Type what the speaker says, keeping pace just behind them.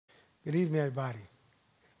Good evening, everybody.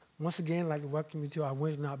 Once again, I'd like to welcome you to our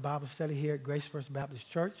Wednesday night Bible study here at Grace First Baptist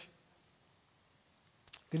Church.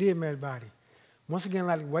 Good evening, everybody. Once again,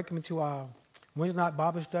 I'd like to welcome you to our Wednesday night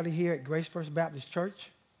Bible study here at Grace First Baptist Church.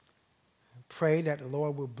 Pray that the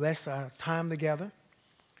Lord will bless our time together.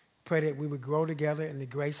 Pray that we would grow together in the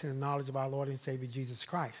grace and the knowledge of our Lord and Savior Jesus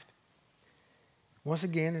Christ. Once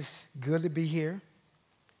again, it's good to be here.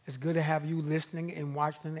 It's good to have you listening and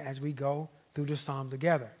watching as we go through the Psalms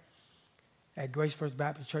together. At Grace First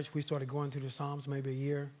Baptist Church, we started going through the Psalms maybe a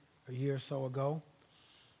year or so ago.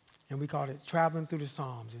 And we called it Traveling Through the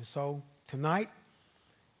Psalms. And so tonight,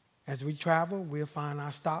 as we travel, we'll find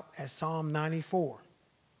our stop at Psalm 94.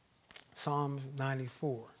 Psalms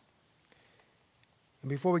 94. And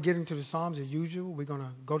before we get into the Psalms, as usual, we're going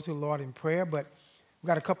to go to the Lord in prayer. But we've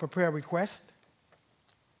got a couple of prayer requests.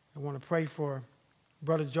 I want to pray for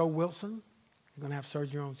Brother Joe Wilson. He's going to have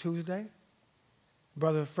surgery on Tuesday.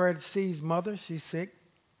 Brother Fred C's mother, she's sick.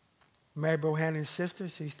 Mary Bohannon's sister,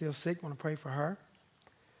 she's still sick. Want to pray for her.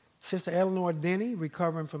 Sister Eleanor Denny,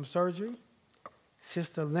 recovering from surgery.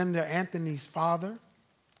 Sister Linda Anthony's father,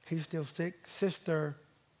 he's still sick. Sister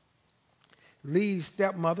Lee's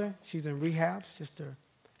stepmother, she's in rehab. Sister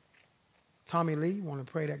Tommy Lee, want to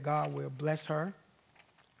pray that God will bless her,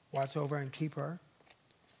 watch over her and keep her.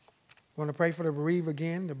 Want to pray for the bereaved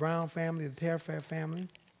again, the Brown family, the Terrifair family.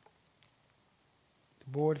 The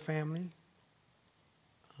Board family,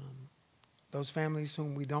 those families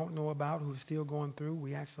whom we don't know about, who are still going through,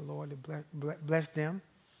 we ask the Lord to bless them.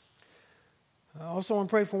 I also want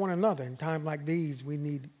to pray for one another. In times like these, we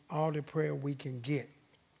need all the prayer we can get.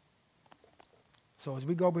 So as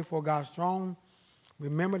we go before God's throne,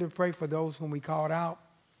 remember to pray for those whom we called out,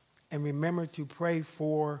 and remember to pray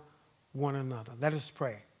for one another. Let us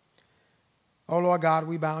pray. Oh, Lord God,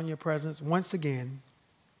 we bow in your presence once again.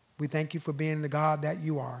 We thank you for being the God that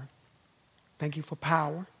you are. Thank you for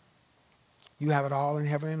power. You have it all in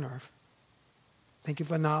heaven and earth. Thank you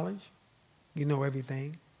for knowledge. You know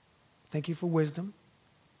everything. Thank you for wisdom.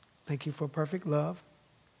 Thank you for perfect love.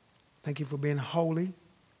 Thank you for being holy.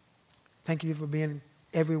 Thank you for being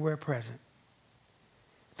everywhere present.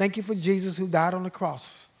 Thank you for Jesus who died on the cross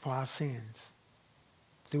for our sins.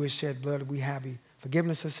 Through his shed blood, we have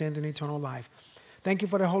forgiveness of sins and eternal life. Thank you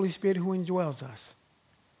for the Holy Spirit who indwells us.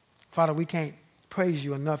 Father, we can't praise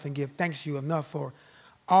you enough and give thanks to you enough for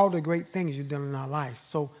all the great things you've done in our life.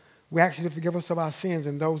 So we ask you to forgive us of our sins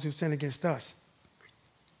and those who sin against us.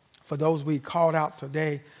 For those we called out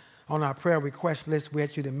today on our prayer request list, we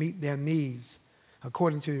ask you to meet their needs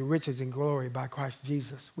according to your riches and glory by Christ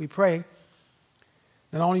Jesus. We pray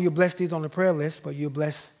not only you bless these on the prayer list, but you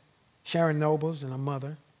bless Sharon Nobles and her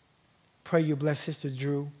mother. Pray you bless Sister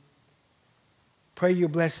Drew. Pray you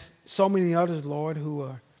bless so many others, Lord, who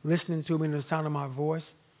are listening to me in the sound of my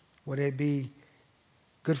voice, whether it be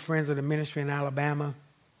good friends of the ministry in Alabama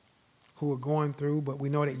who are going through, but we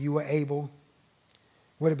know that you are able.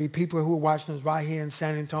 Whether it be people who are watching us right here in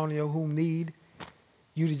San Antonio who need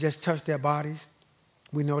you to just touch their bodies,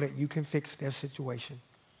 we know that you can fix their situation.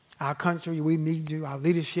 Our country, we need you. Our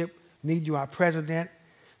leadership need you. Our president,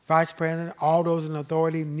 vice president, all those in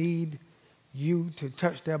authority need you to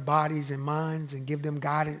touch their bodies and minds and give them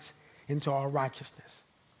guidance into all righteousness.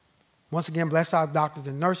 Once again, bless our doctors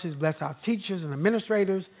and nurses, bless our teachers and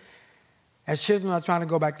administrators. As children are trying to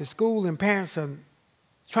go back to school and parents are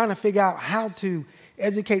trying to figure out how to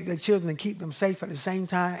educate their children and keep them safe at the same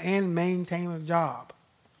time and maintain a job.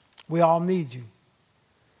 We all need you.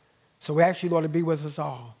 So we ask you, Lord, to be with us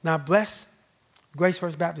all. Now bless Grace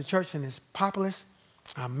First Baptist Church and its populace,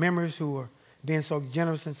 our members who are being so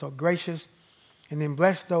generous and so gracious, and then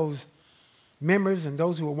bless those members and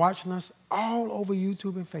those who are watching us all over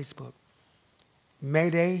YouTube and Facebook. May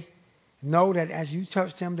they know that as you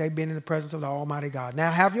touch them, they've been in the presence of the Almighty God.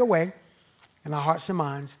 Now have your way in our hearts and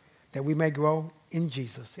minds that we may grow in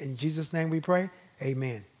Jesus. In Jesus' name we pray,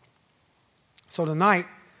 amen. So tonight,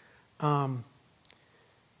 I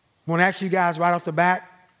want to ask you guys right off the bat,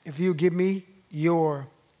 if you give me your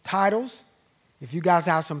titles. If you guys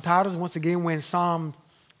have some titles, once again, we're in Psalm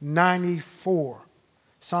 94.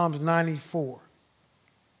 Psalms 94.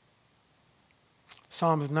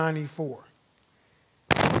 Psalms 94.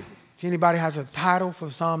 If anybody has a title for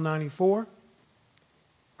Psalm 94,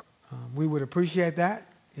 we would appreciate that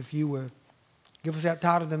if you would give us that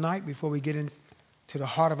title tonight before we get into the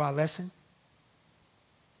heart of our lesson.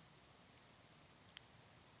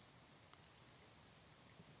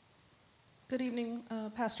 Good evening,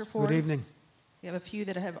 Pastor Ford. Good evening. We have a few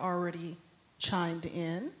that have already chimed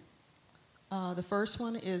in. The first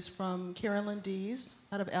one is from Carolyn Dees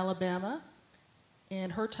out of Alabama. And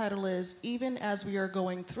her title is, Even as We Are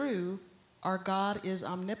Going Through, Our God is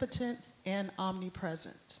Omnipotent and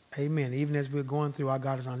Omnipresent. Amen. Even as we're going through, our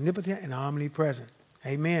God is omnipotent and omnipresent.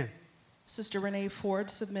 Amen. Sister Renee Ford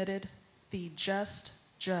submitted, The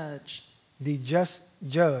Just Judge. The Just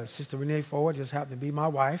Judge. Sister Renee Ford just happened to be my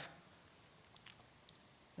wife.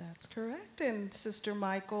 That's correct. And Sister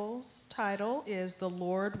Michael's title is, The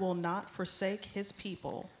Lord Will Not Forsake His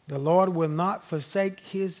People. The Lord will not forsake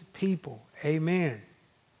his people. Amen.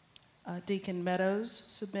 Deacon Meadows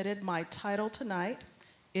submitted, My title tonight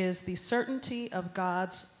is The Certainty of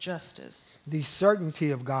God's Justice. The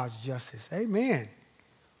certainty of God's justice. Amen.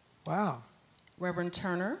 Wow. Reverend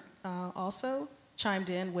Turner also chimed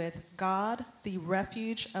in with, God, the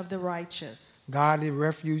refuge of the righteous. God, the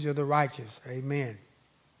refuge of the righteous. Amen.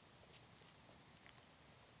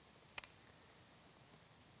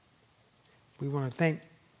 We want to thank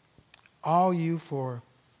all you for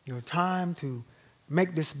your time to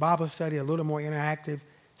make this Bible study a little more interactive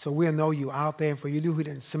so we'll know you out there. And for you who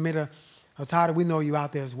didn't submit a title, we know you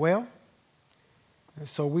out there as well. And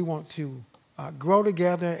so we want to grow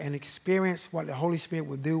together and experience what the Holy Spirit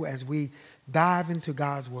will do as we dive into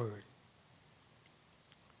God's Word.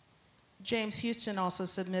 James Houston also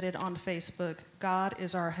submitted on Facebook, God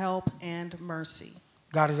is our help and mercy.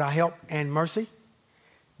 God is our help and mercy.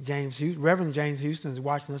 Reverend James Houston is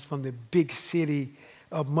watching us from the big city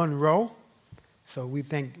of Monroe. So we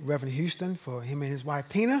thank Reverend Houston for him and his wife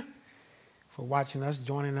Tina for watching us,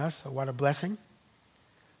 joining us. So what a blessing.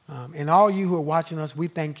 And all you who are watching us, we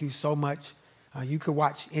thank you so much. You could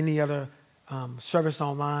watch any other service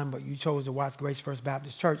online, but you chose to watch Grace First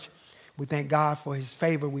Baptist Church. We thank God for his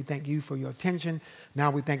favor. We thank you for your attention. Now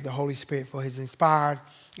we thank the Holy Spirit for his inspired,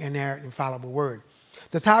 inerrant, infallible word.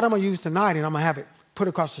 The title I'm going to use tonight, and I'm going to have it put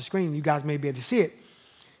across the screen, you guys may be able to see it,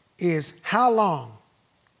 is How Long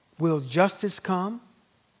Will Justice Come?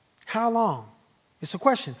 How long? It's a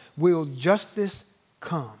question. Will justice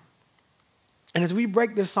come? And as we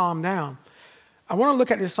break this psalm down, I want to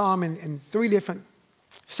look at this psalm in three different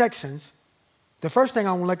sections. The first thing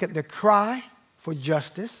I want to look at, the cry for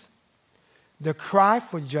justice. The cry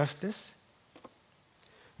for justice.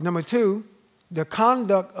 Number two, the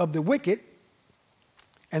conduct of the wicked.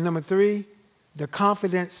 And number three, the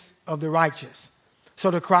confidence of the righteous. So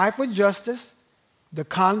the cry for justice, the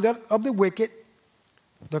conduct of the wicked,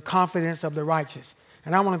 the confidence of the righteous.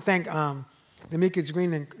 And I want to thank Demetrius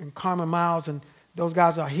Green and Carmen Miles, and those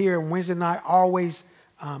guys are here Wednesday night, always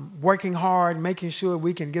working hard, making sure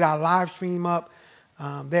we can get our live stream up.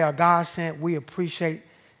 They are God sent. We appreciate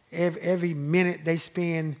every minute they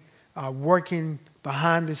spend working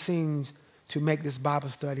behind the scenes to make this Bible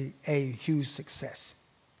study a huge success.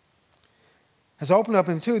 As I open up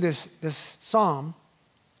into this psalm,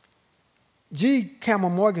 G. Campbell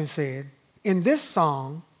Morgan said, in this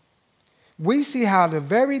song, we see how the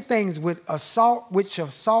very things which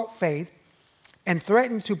assault faith and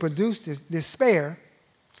threaten to produce despair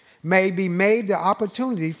may be made the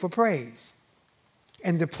opportunity for praise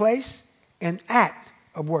and the place and act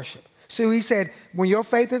of worship. So he said, when your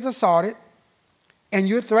faith is assaulted and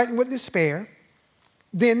you're threatened with despair,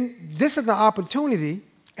 then this is an opportunity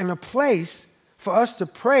and a place for us to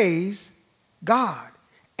praise God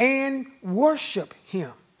and worship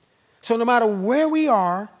him. So no matter where we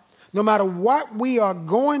are, no matter what we are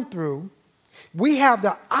going through, we have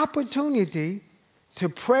the opportunity to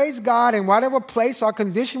praise God in whatever place or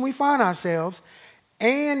condition we find ourselves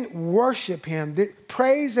and worship him.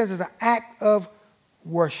 Praise is an act of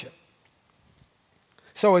worship.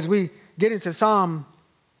 So as we get into Psalm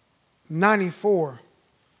 94,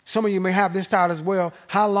 some of you may have this title as well,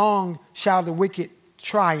 How Long Shall the Wicked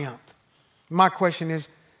Triumph? My question is,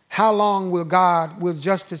 how long will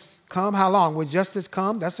justice come? How long will justice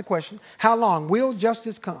come? That's the question. How long will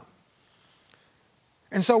justice come?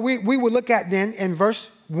 And so we will look at then in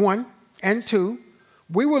verse 1 and 2,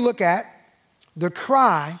 we will look at the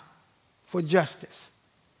cry for justice.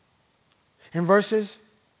 In verses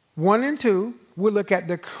 1 and 2, we'll look at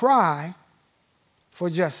the cry for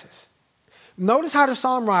justice. Notice how the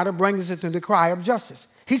psalm writer brings us to the cry of justice.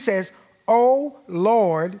 He says, O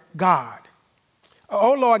Lord God.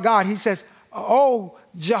 O Lord God, he says, O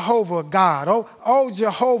Jehovah God. O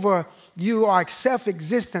Jehovah, you are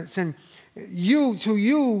self-existence, and to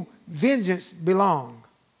you vengeance belong.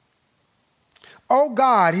 O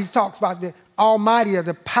God, he talks about the Almighty,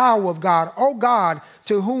 the power of God. O God,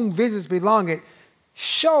 to whom vengeance belongeth,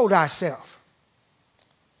 show thyself.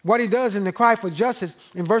 What he does in the cry for justice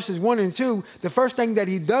in verses 1 and 2, the first thing that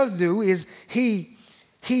he does do is he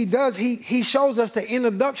shows us the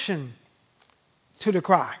introduction to the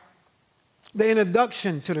cry. The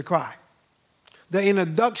introduction to the cry. the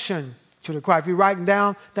introduction to the cry. If you're writing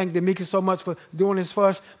down, thank Demetrius so much for doing this for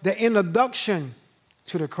us. The introduction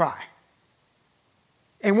to the cry.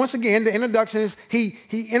 And once again, the introduction is he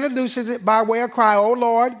introduces it by way of cry. O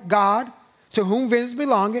Lord God, to whom vengeance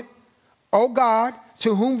belongeth. O God,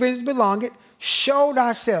 to whom vengeance belongeth. Show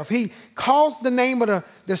thyself. He calls the name of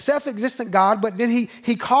the self-existent God, but then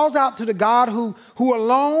he calls out to the God who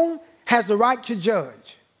alone has the right to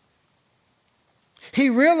judge.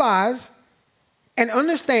 He realized and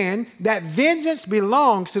understands that vengeance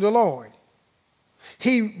belongs to the Lord.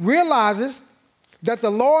 He realizes that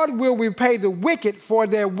the Lord will repay the wicked for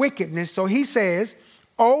their wickedness. So he says,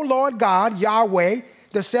 O Lord God, Yahweh,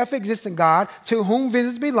 the self-existent God, to whom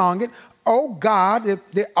vengeance belongeth. O God,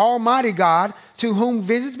 the Almighty God, to whom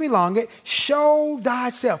vengeance belongeth, show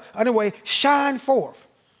thyself. Another way, shine forth.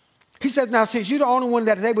 He says, now since you're the only one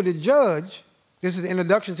that is able to judge, this is the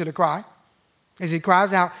introduction to the cry, as he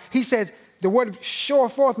cries out, he says, the word show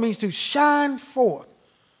forth means to shine forth.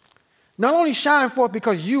 Not only shine forth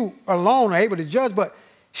because you alone are able to judge, but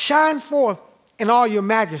shine forth in all your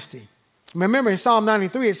majesty. Remember in Psalm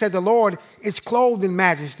 93, it said the Lord is clothed in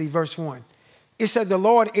majesty, verse 1. It said the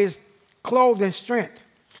Lord is clothed in strength.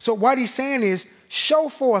 So what he's saying is, show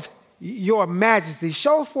forth your majesty,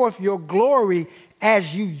 show forth your glory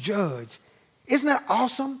as you judge. Isn't that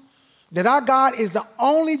awesome? That our God is the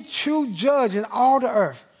only true judge in all the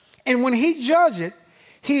earth. And when he judges,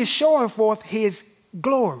 he is showing forth his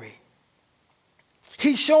glory.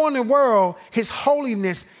 He's showing the world his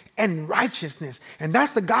holiness and righteousness. And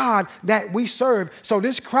that's the God that we serve. So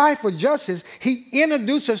this cry for justice, he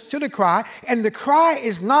introduced us to the cry. And the cry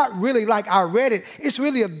is not really like I read it. It's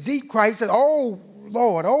really a deep cry. He said, oh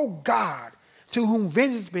Lord, oh God, to whom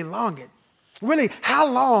vengeance belongeth. Really, how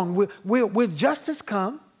long will justice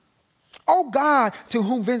come? Oh God, to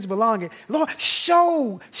whom vengeance belongeth. Lord,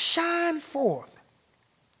 shine forth.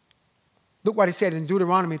 Look what he said in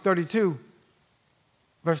Deuteronomy 32,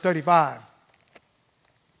 verse 35.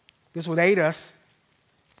 This will aid us.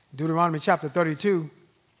 Deuteronomy chapter 32,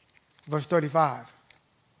 verse 35.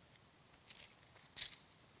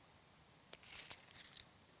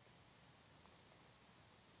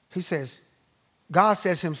 He says, God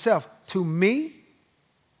says himself, to me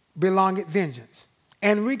belongeth vengeance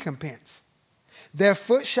and recompense. Their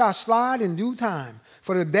foot shall slide in due time,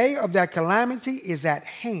 for the day of their calamity is at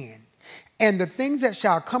hand. And the things that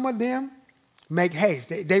shall come of them, make haste.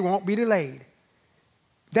 They won't be delayed.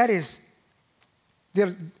 That is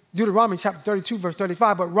Deuteronomy chapter 32, verse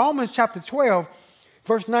 35. But Romans chapter 12,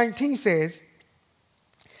 verse 19 says,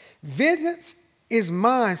 vengeance is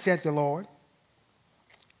mine, saith the Lord,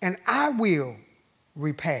 and I will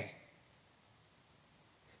repay.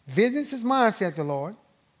 Vengeance is mine, saith the Lord,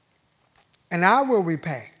 and I will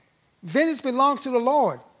repay. Vengeance belongs to the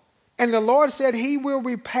Lord, and the Lord said he will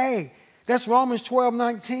repay. That's Romans 12,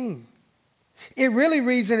 19. It really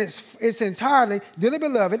reads in its entirety, dearly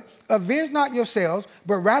beloved, avenge not yourselves,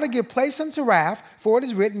 but rather give place unto wrath, for it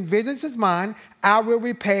is written, vengeance is mine, I will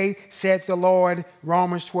repay, saith the Lord,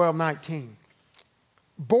 Romans 12, 19.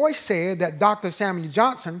 Boyce said that Dr. Samuel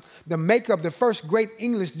Johnson, the maker of the first great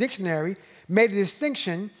English dictionary, made a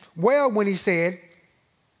distinction well when he said,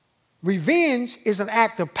 revenge is an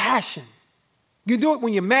act of passion. You do it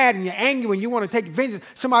when you're mad and you're angry, when you want to take vengeance.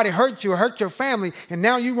 Somebody hurt you or hurt your family, and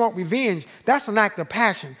now you want revenge. That's an act of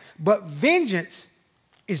passion. But vengeance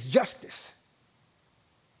is justice.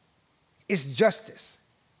 It's justice.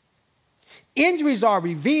 Injuries are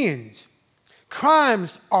revenged.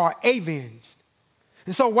 Crimes are avenged.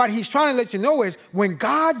 And so what he's trying to let you know is when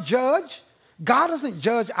God judges, God doesn't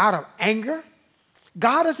judge out of anger.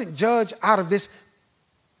 God doesn't judge out of this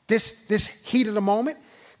heat of the moment.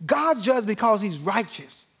 God judges because he's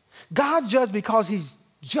righteous. God judges because he's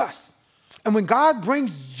just. And when God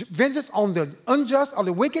brings vengeance on the unjust or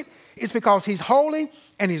the wicked, it's because he's holy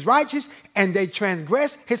and he's righteous and they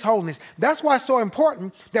transgress his holiness. That's why it's so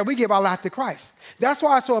important that we give our life to Christ. That's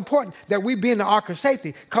why it's so important that we be in the ark of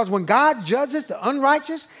safety. Because when God judges the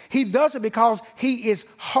unrighteous, he does it because he is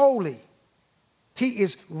holy. He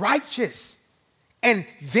is righteous. And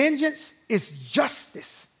vengeance is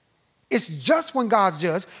justice. It's just when God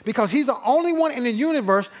judges because he's the only one in the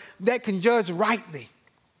universe that can judge rightly.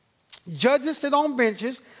 Judges sit on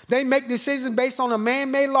benches. They make decisions based on a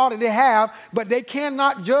man-made law that they have, but they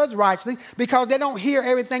cannot judge rightly because they don't hear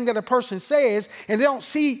everything that a person says and they don't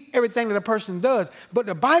see everything that a person does. But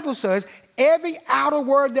the Bible says every outer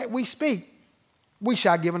word that we speak, we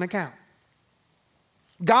shall give an account.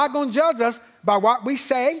 God going to judge us by what we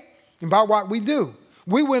say and by what we do.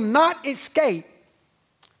 We will not escape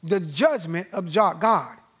the judgment of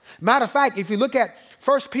God. Matter of fact, if you look at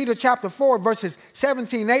 1 Peter chapter 4, verses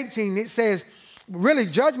 17 and 18, it says, really,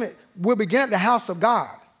 judgment will begin at the house of God.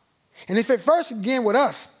 And if it first begin with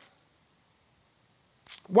us,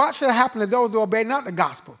 what shall happen to those who obey not the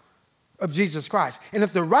gospel of Jesus Christ? And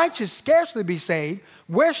if the righteous scarcely be saved,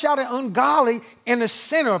 where shall the ungodly and the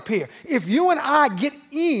sinner appear? If you and I get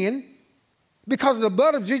in because of the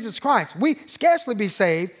blood of Jesus Christ, we scarcely be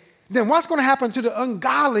saved, then what's going to happen to the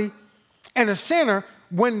ungodly and the sinner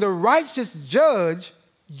when the righteous judge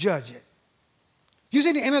it? You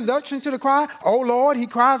see the introduction to the cry? Oh Lord, he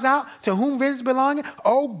cries out, to whom vengeance belongeth?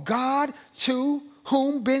 Oh God, to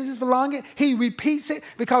whom vengeance belongeth? He repeats it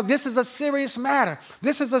because this is a serious matter.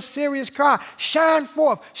 This is a serious cry. Shine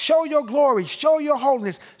forth, show your glory, show your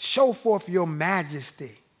holiness, show forth your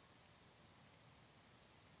majesty.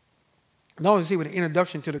 Notice here with the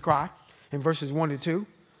introduction to the cry in verses 1 to 2.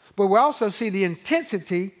 But we also see the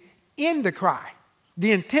intensity in the cry.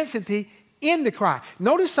 The intensity in the cry.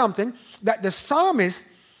 Notice something, that the psalmist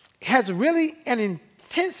has really an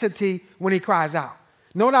intensity when he cries out.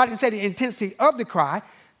 Note I didn't say the intensity of the cry.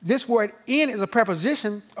 This word in is a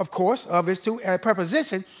preposition, of course, of is to a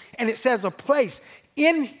preposition, and it says a place.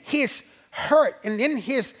 In his hurt and in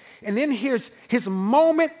his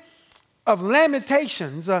moment of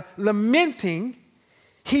lamentations, lamenting,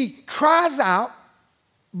 he cries out,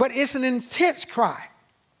 but it's an intense cry.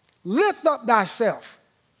 Lift up thyself,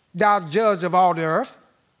 thou judge of all the earth.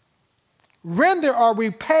 Render or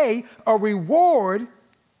repay a reward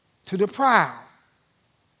to the proud.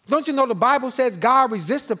 Don't you know the Bible says God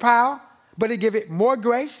resists the proud, but he give it more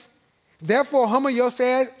grace? Therefore, humble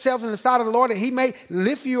yourselves in the sight of the Lord that he may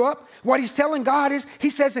lift you up. What he's telling God is,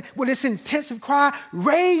 he says with this intensive cry,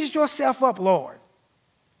 raise yourself up, Lord,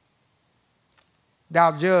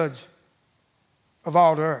 thou judge of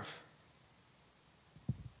all the earth.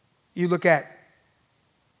 You look at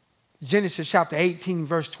Genesis chapter 18,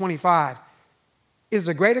 verse 25, is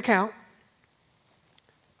a great account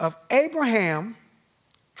of Abraham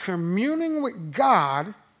communing with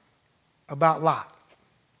God about Lot.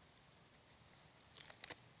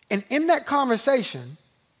 And in that conversation,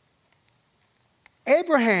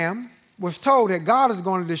 Abraham was told that God is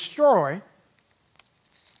going to destroy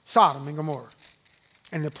Sodom and Gomorrah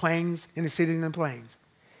and the plains and the cities and the plains.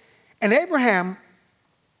 And Abraham,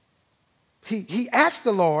 he asked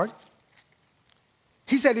the Lord,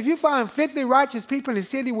 he said, if you find 50 righteous people in the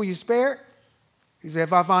city, will you spare it? He said,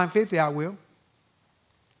 if I find 50, I will.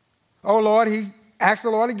 Oh, Lord, he asked the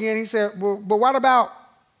Lord again. He said, well, but what about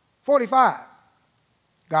 45?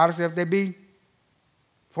 God said, if there be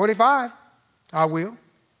 45, I will.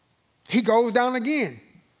 He goes down again.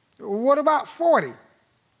 What about 40?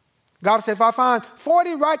 God said, if I find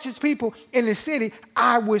 40 righteous people in the city,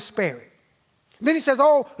 I will spare it. Then he says,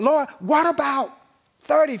 oh, Lord, what about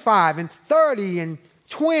 35 and 30 and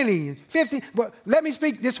 20 and 50? But let me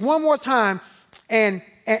speak this one more time. And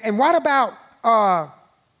what about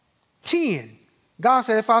 10? God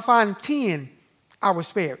said, if I find 10, I will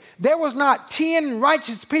spare it. There was not 10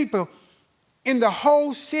 righteous people in the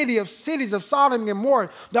whole cities of Sodom and Gomorrah.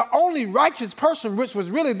 The only righteous person which was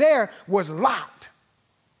really there was Lot.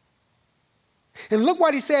 And look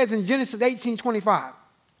what he says in Genesis 18:25.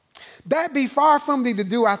 That be far from thee to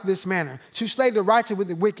do after this manner, to slay the righteous with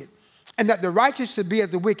the wicked, and that the righteous should be as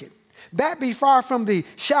the wicked. That be far from thee.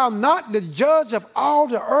 Shall not the judge of all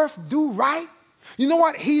the earth do right? You know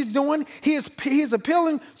what he's doing? He is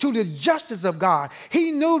appealing to the justice of God.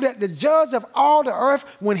 He knew that the judge of all the earth,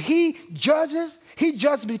 when he judges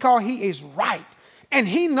because he is right. And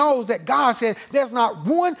he knows that God said there's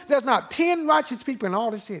not 10 righteous people in all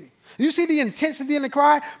the city. You see the intensity in the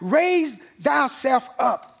cry? Raise thyself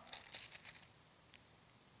up,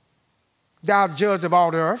 thou judge of all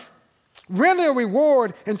the earth. Render a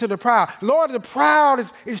reward unto the proud. Lord, the proud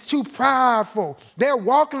is too prideful. They're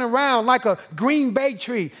walking around like a green bay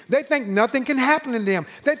tree. They think nothing can happen to them.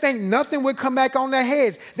 They think nothing will come back on their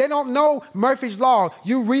heads. They don't know Murphy's Law.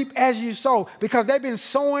 You reap as you sow, because they've been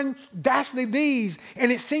sowing dastardly deeds, and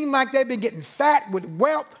it seemed like they've been getting fat with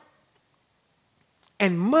wealth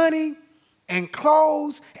and money and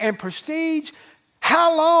clothes and prestige.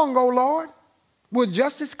 How long, O Lord, will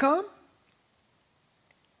justice come?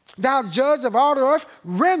 Thou judge of all the earth,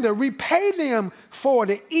 repay them for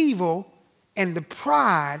the evil and the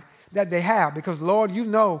pride that they have. Because, Lord, you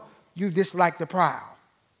know you dislike the proud.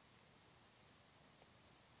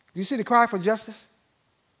 You see the cry for justice?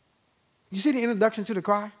 You see the introduction to the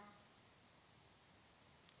cry?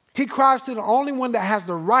 He cries to the only one that has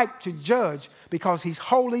the right to judge, because he's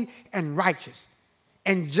holy and righteous,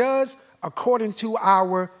 and judge according to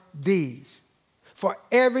our deeds. For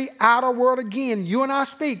every outer word, again, you and I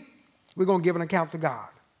speak, we're going to give an account to God.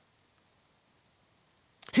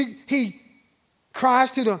 He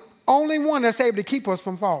cries to the only one that's able to keep us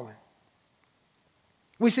from falling.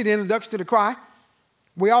 We see the introduction to the cry.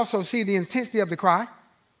 We also see the intensity of the cry.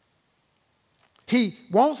 He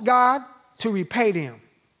wants God to repay them.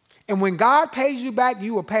 And when God pays you back,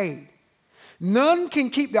 you are paid. None can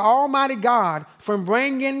keep the Almighty God from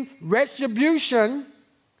bringing retribution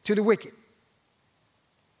to the wicked.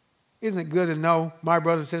 Isn't it good to know, my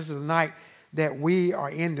brothers and sisters, tonight, that we are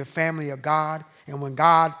in the family of God, and when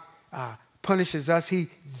God punishes us, he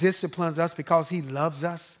disciplines us because he loves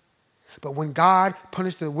us. But when God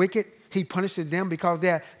punishes the wicked, he punishes them because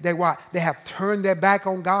they have turned their back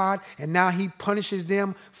on God, and now he punishes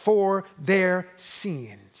them for their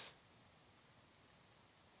sins.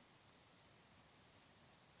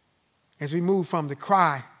 As we move from the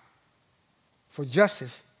cry for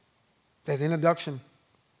justice, there's the introduction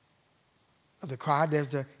of the cry, there's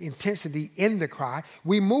the intensity in the cry.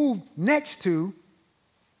 We move next to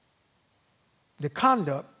the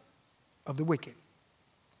conduct of the wicked.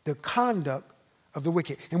 The conduct of the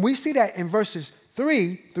wicked. And we see that in verses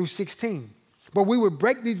 3 through 16. But we would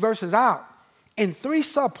break these verses out in 3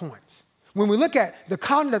 subpoints. When we look at the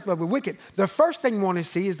conduct of the wicked, the first thing we want to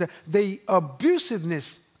see is the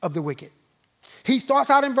abusiveness of the wicked. He starts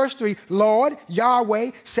out in verse 3, Lord,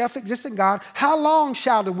 Yahweh, self-existent God, how long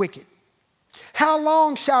shall the wicked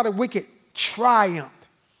triumph?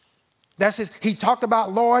 That's it. He talked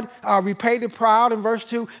about, Lord, repay the proud in verse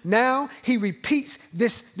 2. Now he repeats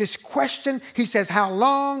this question. He says, how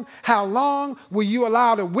long will you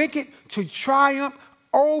allow the wicked to triumph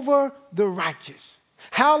over the righteous?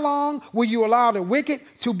 How long will you allow the wicked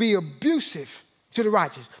to be abusive to the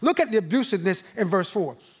righteous? Look at the abusiveness in verse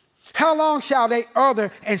 4. How long shall they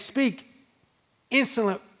utter and speak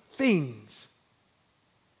insolent things?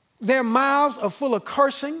 Their mouths are full of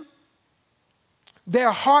cursing.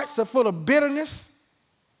 Their hearts are full of bitterness.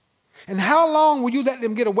 And how long will you let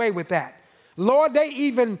them get away with that? Lord, they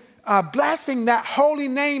even blaspheme that holy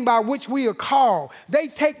name by which we are called. They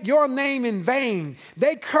take your name in vain.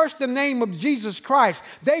 They curse the name of Jesus Christ.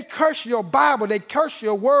 They curse your Bible. They curse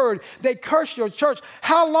your word. They curse your church.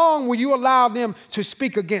 How long will you allow them to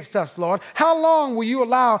speak against us, Lord? How long will you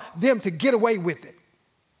allow them to get away with it?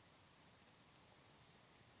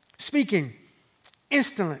 Speaking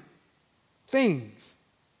insolent things.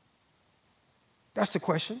 That's the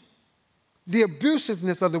question. The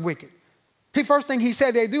abusiveness of the wicked. The first thing he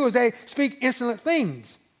said they do is they speak insolent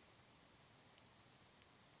things.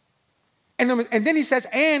 And then he says,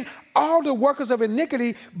 and all the workers of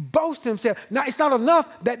iniquity boast themselves. Now, it's not enough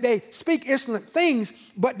that they speak insolent things,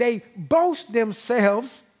 but they boast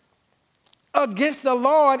themselves against the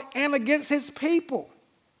Lord and against his people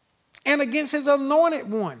and against his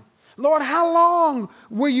anointed one. Lord, how long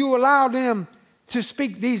will you allow them to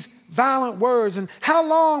speak these violent words? And how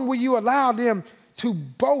long will you allow them to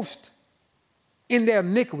boast in their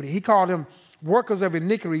iniquity? He called them workers of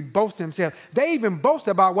iniquity, boast themselves. They even boast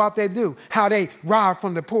about what they do, how they rob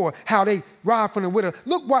from the poor, how they rob from the widow.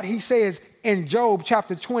 Look what he says in Job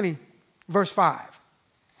chapter 20, verse 5.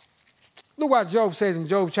 Look what Job says in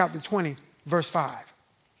Job chapter 20, verse 5.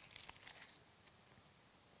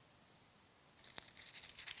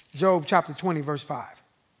 Job chapter 20, verse 5.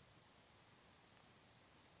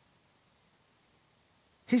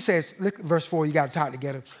 He says, look at verse 4, you got to tie it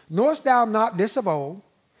together. Knowest thou not this of old,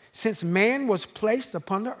 since man was placed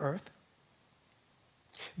upon the earth,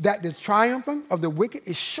 that the triumphing of the wicked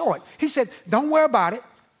is short? He said, don't worry about it.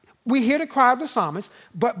 We hear the cry of the psalmist,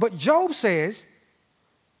 but Job says,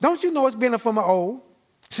 don't you know it's been from old,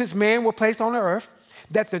 since man was placed on the earth,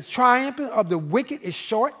 that the triumphing of the wicked is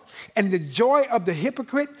short, and the joy of the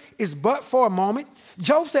hypocrite is but for a moment?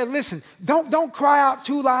 Job said, listen, don't cry out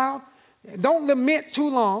too loud. Don't lament too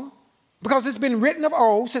long, because it's been written of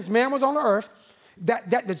old, since man was on the earth,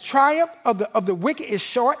 that the triumph of the wicked is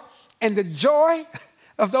short, and the joy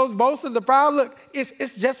of those boasters, the proud, look,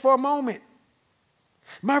 it's just for a moment.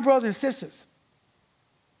 My brothers and sisters,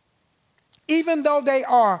 even though they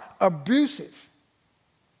are abusive,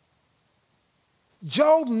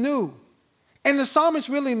 Job knew, and the psalmists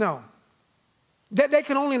really know, that they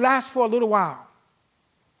can only last for a little while,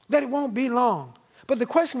 that it won't be long. But the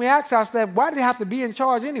question we ask ourselves, why did they have to be in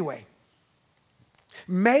charge anyway?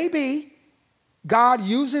 Maybe God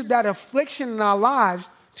uses that affliction in our lives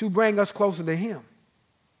to bring us closer to him.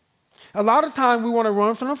 A lot of times we want to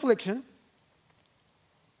run from affliction.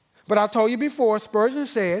 But I told you before, Spurgeon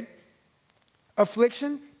said,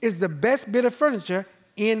 affliction is the best bit of furniture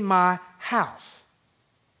in my house.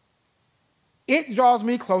 It draws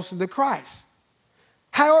me closer to Christ.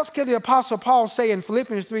 How else can the Apostle Paul say in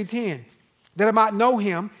Philippians 3:10 that I might know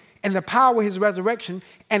him and the power of his resurrection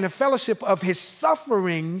and the fellowship of his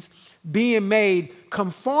sufferings, being made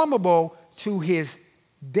conformable to his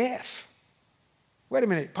death? Wait a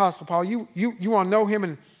minute, Apostle Paul, you want to know him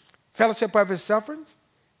and fellowship of his sufferings?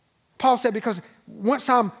 Paul said, because once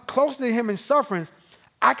I'm close to him in sufferings,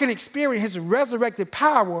 I can experience his resurrected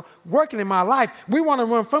power working in my life. We want to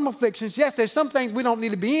run from afflictions. Yes, there's some things we don't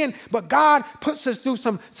need to be in, but God puts us through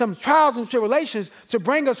some trials and tribulations to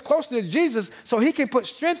bring us closer to Jesus so he can put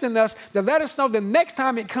strength in us to let us know the next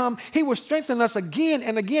time it comes, he will strengthen us again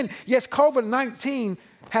and again. Yes, COVID-19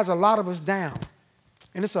 has a lot of us down,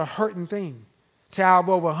 and it's a hurting thing to have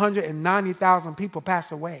over 190,000 people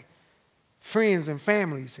pass away, friends and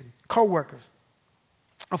families and co-workers,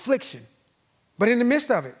 affliction. But in the midst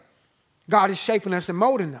of it, God is shaping us and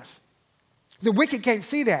molding us. The wicked can't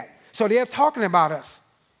see that. So they're talking about us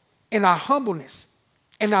in our humbleness,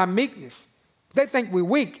 in our meekness. They think we're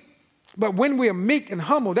weak. But when we're meek and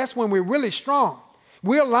humble, that's when we're really strong.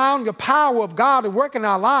 We're allowing the power of God to work in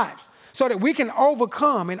our lives so that we can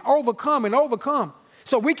overcome and overcome and overcome.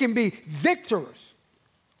 So we can be victors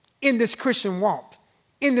in this Christian walk,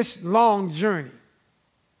 in this long journey.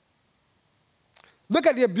 Look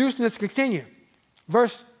at the abusiveness continue.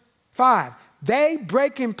 Verse 5, they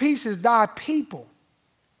break in pieces thy people.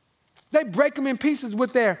 They break them in pieces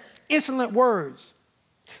with their insolent words.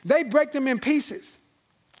 They break them in pieces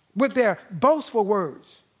with their boastful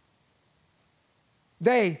words.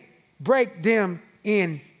 They break them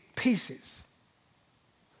in pieces.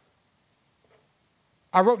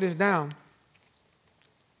 I wrote this down.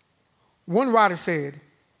 One writer said,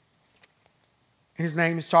 his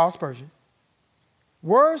name is Charles Spurgeon,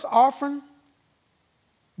 words often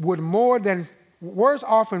wound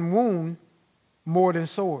more than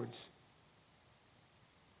swords.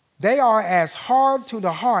 They are as hard to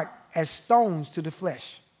the heart as stones to the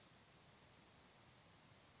flesh.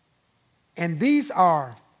 And these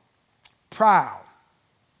are proud,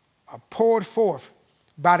 are poured forth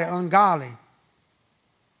by the ungodly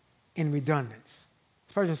in redundance.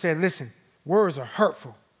 Spurgeon said, listen, words are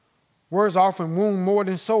hurtful. Words often wound more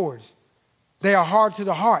than swords. They are hard to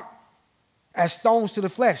the heart as stones to the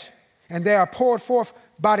flesh, and they are poured forth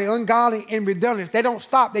by the ungodly in redundance. They don't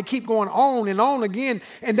stop. They keep going on and on again,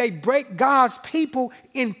 and they break God's people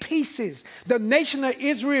in pieces. The nation of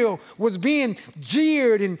Israel was being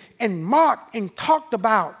jeered and mocked and talked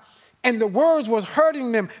about, and the words was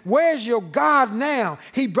hurting them. Where's your God now?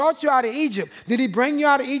 He brought you out of Egypt. Did he bring you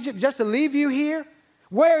out of Egypt just to leave you here?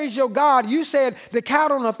 Where is your God? You said the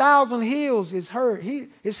cattle on 1,000 hills is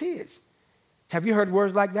his. Have you heard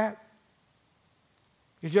words like that?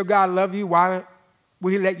 If your God loved you, why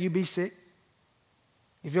would he let you be sick?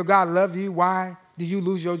 If your God loved you, why did you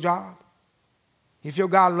lose your job? If your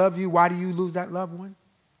God loved you, why do you lose that loved one?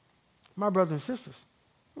 My brothers and sisters,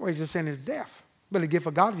 the wages of sin is death. But the gift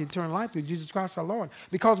of God is eternal life through Jesus Christ our Lord.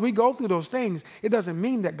 Because we go through those things, it doesn't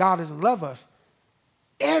mean that God doesn't love us.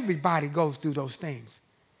 Everybody goes through those things.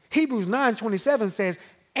 Hebrews 9:27 says,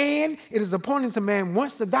 and it is appointed to man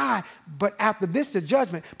once to die, but after this the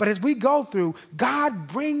judgment. But as we go through, God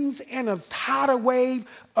brings in a tidal wave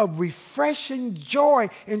of refreshing joy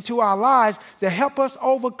into our lives to help us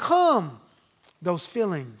overcome those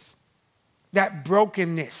feelings, that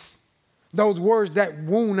brokenness, those words that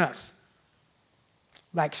wound us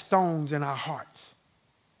like stones in our hearts.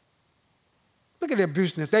 Look at the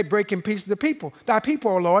abusiveness. They break in pieces the people, thy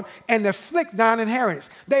people, O Lord, and afflict thine inheritance.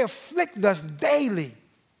 They afflict us daily.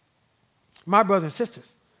 My brothers and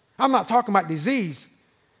sisters, I'm not talking about disease,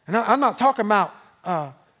 and I'm not talking about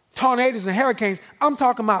tornadoes and hurricanes. I'm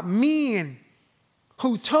talking about men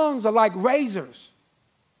whose tongues are like razors,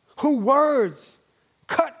 whose words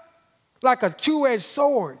cut like a two-edged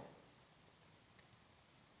sword.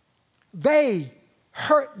 They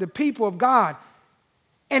hurt the people of God,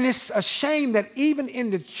 and it's a shame that even in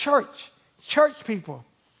the church people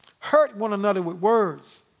hurt one another with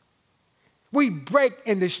words. We break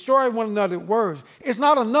and destroy one another with words. It's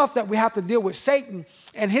not enough that we have to deal with Satan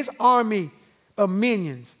and his army of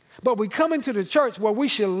minions. But we come into the church where we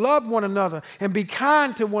should love one another and be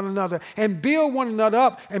kind to one another and build one another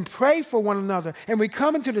up and pray for one another. And we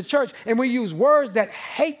come into the church and we use words that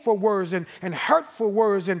hateful words and hurtful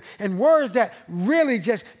words and words that really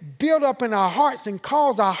just build up in our hearts and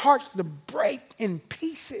cause our hearts to break in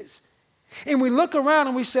pieces. And we look around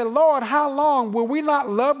and we say, Lord, how long will we not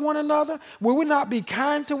love one another? Will we not be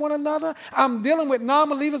kind to one another? I'm dealing with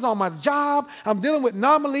non-believers on my job. I'm dealing with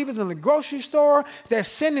non-believers in the grocery store. They're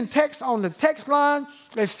sending texts on the text line.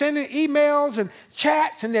 They're sending emails and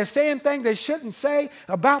chats, and they're saying things they shouldn't say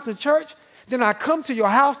about the church. Then I come to your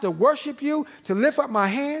house to worship you, to lift up my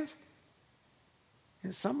hands.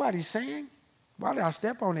 And somebody's saying, why did I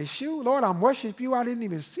step on their shoe? Lord, I'm worshiping you. I didn't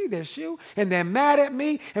even see their shoe. And they're mad at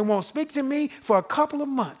me and won't speak to me for a couple of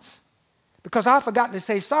months because I forgot to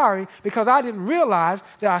say sorry because I didn't realize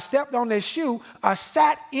that I stepped on their shoe or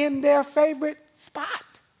sat in their favorite spot.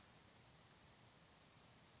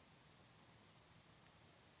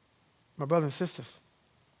 My brothers and sisters,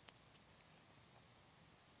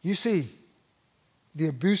 you see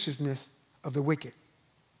the abusiveness of the wicked.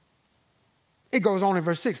 It goes on in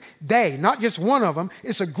verse 6. They, not just one of them,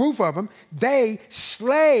 it's a group of them, they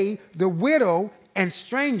slay the widow and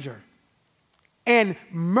stranger and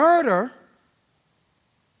murder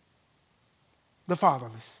the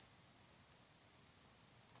fatherless.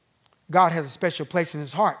 God has a special place in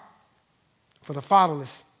his heart for the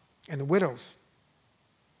fatherless and the widows.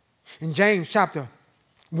 In James chapter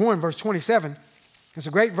 1, verse 27, it's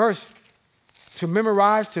a great verse to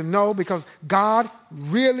memorize, to know, because God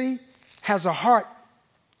really has a heart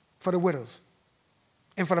for the widows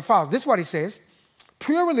and for the fathers. This is what he says.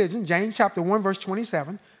 Pure religion, James chapter 1, verse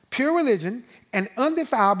 27, pure religion and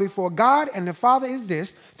undefiled before God and the Father is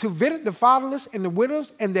this, to visit the fatherless and the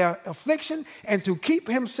widows and their affliction and to keep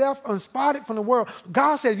himself unspotted from the world.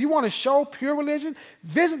 God said, if you want to show pure religion,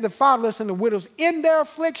 visit the fatherless and the widows in their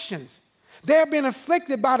afflictions. They're being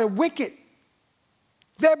afflicted by the wicked.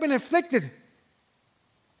 They've been afflicted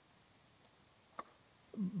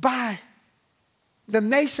by the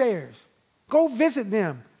naysayers. Go visit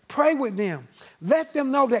them. Pray with them. Let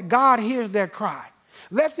them know that God hears their cry.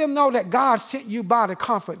 Let them know that God sent you by to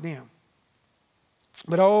comfort them.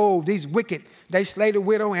 But oh, these wicked, they slay the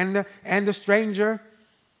widow and the stranger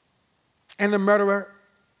and the murderer,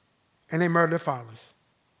 and they murder the fatherless.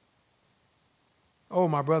 Oh,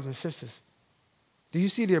 my brothers and sisters, do you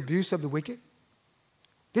see the abuse of the wicked?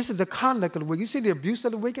 This is the conduct of the wicked. You see the abuse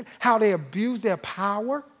of the wicked, how they abuse their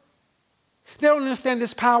power? They don't understand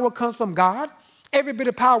this power comes from God. Every bit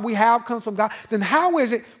of power we have comes from God. Then how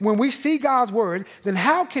is it when we see God's word, then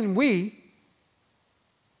how can we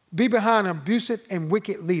be behind abusive and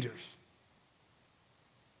wicked leaders?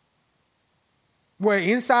 Whether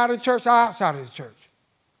inside of the church or outside of the church.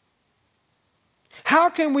 How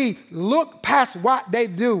can we look past what they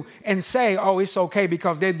do and say, oh, it's okay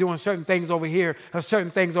because they're doing certain things over here or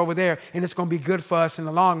certain things over there, and it's going to be good for us in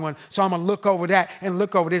the long run, so I'm going to look over that and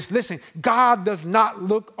look over this. Listen, God does not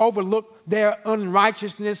overlook their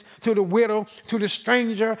unrighteousness to the widow, to the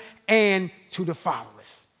stranger, and to the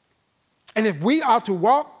fatherless. And if we are to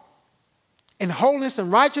walk in holiness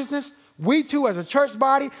and righteousness, we too as a church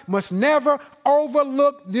body must never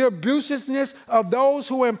overlook the abusiveness of those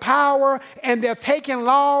who are in power, and they're taking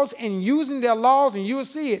laws and using their laws, and you'll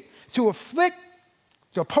see it, to afflict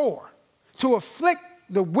the poor, to afflict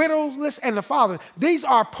the widowless and the fatherless. These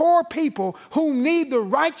are poor people who need the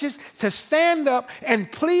righteous to stand up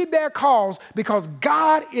and plead their cause because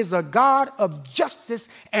God is a God of justice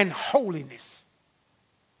and holiness.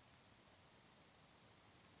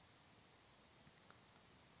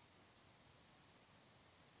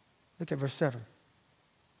 Look at verse 7.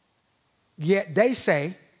 Yet they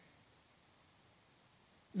say,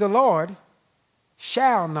 the Lord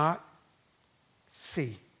shall not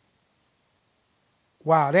see.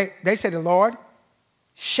 Wow, they say the Lord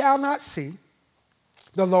shall not see.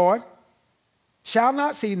 The Lord shall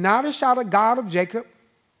not see, neither shall the God of Jacob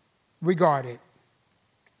regard it.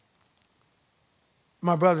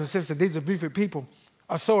 My brothers and sisters, these abusive people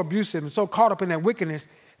are so abusive and so caught up in their wickedness,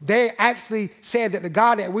 they actually said that the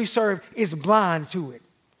God that we serve is blind to it.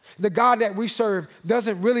 The God that we serve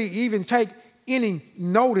doesn't really even take any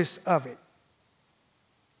notice of it.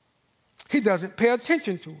 He doesn't pay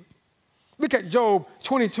attention to it. Look at Job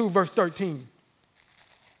 22, verse 13.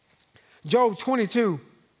 Job 22,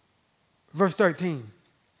 verse 13.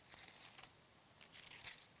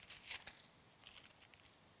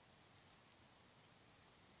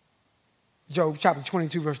 Job chapter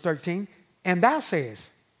 22, verse 13. And thou sayest,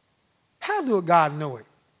 how do God know it?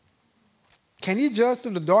 Can he judge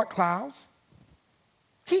through the dark clouds?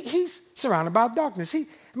 He's surrounded by darkness.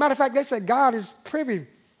 Matter of fact, they say God is privy.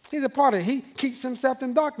 He's a part of it. He keeps himself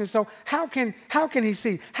in darkness. So how can he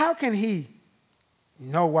see? How can he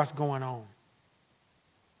know what's going on?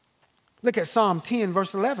 Look at Psalm 10,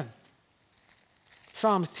 verse 11.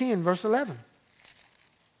 Psalms 10, verse 11.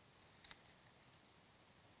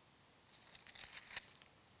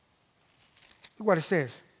 Look what it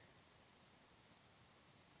says.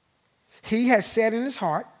 He has said in his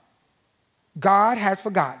heart, God has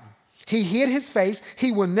forgotten. He hid his face.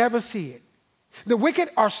 He will never see it. The wicked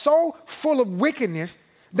are so full of wickedness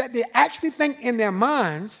that they actually think in their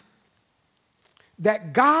minds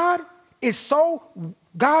that God is so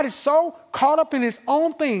caught up in his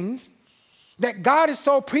own things, that God is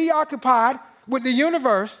so preoccupied with the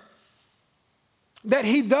universe that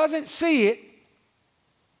he doesn't see it,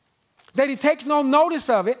 that he takes no notice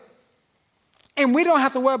of it, and we don't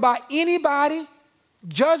have to worry about anybody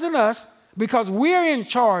judging us because we're in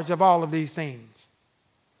charge of all of these things.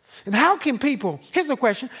 And how can people, here's the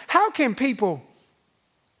question, how can people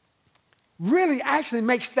really actually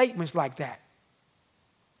make statements like that?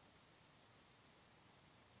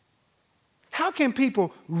 How can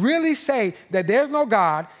people really say that there's no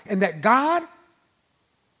God and that God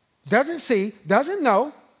doesn't see, doesn't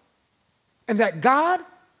know, and that God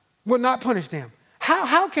will not punish them?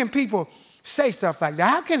 How can people say stuff like that?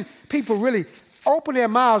 How can people really open their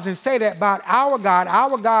mouths and say that about our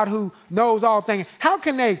God who knows all things? How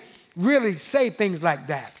can they really say things like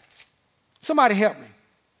that? Somebody help me.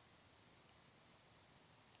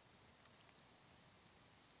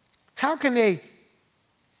 How can they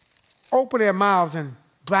open their mouths and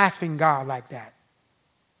blaspheme God like that?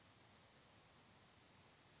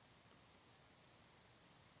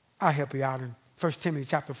 I'll help you out in 1 Timothy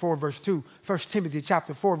chapter 4, verse 2. 1 Timothy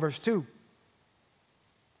chapter 4, verse 2.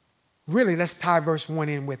 Really, let's tie verse 1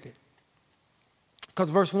 in with it, because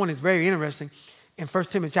verse 1 is very interesting. In 1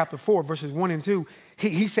 Timothy chapter 4, verses 1 and 2,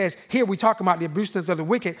 he says, here we talk about the abusiveness of the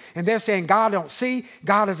wicked, and they're saying God don't see,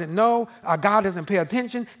 God doesn't know, God doesn't pay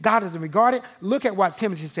attention, God doesn't regard it. Look at what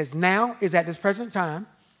Timothy says. Now is at this present time,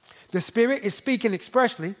 the Spirit is speaking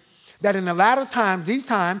expressly, that in the latter times, these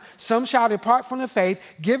times, some shall depart from the faith,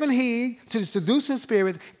 giving heed to the seducing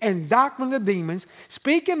spirits and doctrine of the demons,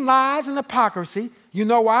 speaking lies and hypocrisy. You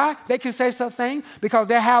know why they can say such things? Because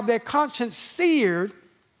they have their conscience seared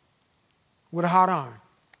with a hot iron.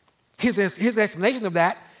 His explanation of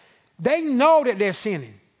that, they know that they're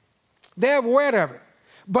sinning. They're aware of it.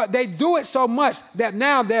 But they do it so much that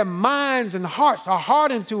now their minds and hearts are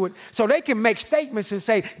hardened to it, so they can make statements and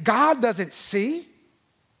say, God doesn't see.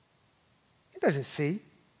 He doesn't see.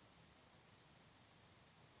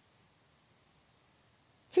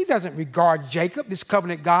 He doesn't regard Jacob, this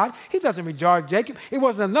covenant God. He doesn't regard Jacob. It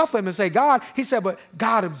wasn't enough for him to say God. He said, but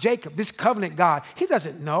God of Jacob, this covenant God. He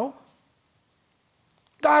doesn't know.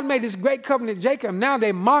 God made this great covenant with Jacob. Now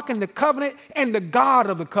they're mocking the covenant and the God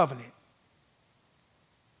of the covenant.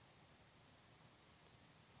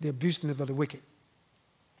 The abusiveness of the wicked.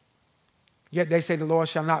 Yet they say the Lord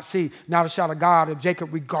shall not see, neither shall the God of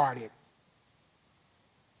Jacob regard it.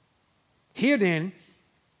 Here then,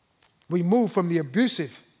 we move from the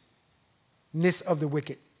abusiveness of the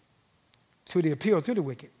wicked to the appeal to the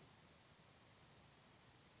wicked.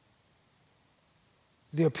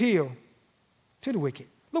 The appeal to the wicked.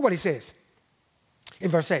 Look what he says in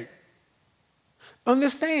verse 8.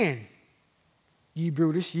 Understand, ye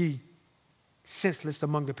brutish, ye senseless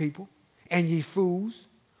among the people, and ye fools.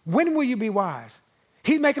 When will you be wise?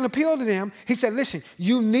 He's making an appeal to them. He said, listen,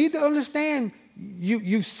 you need to understand,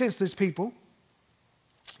 you senseless people,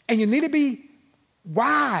 and you need to be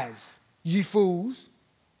wise, ye fools.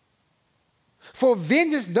 For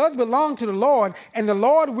vengeance does belong to the Lord, and the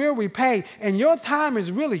Lord will repay, and your time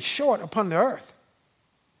is really short upon the earth.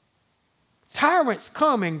 Tyrants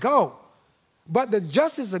come and go, but the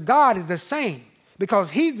justice of God is the same,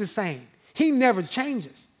 because he's the same. He never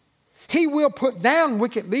changes. He will put down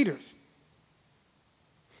wicked leaders.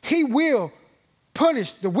 He will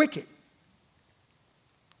punish the wicked.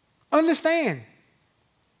 Understand,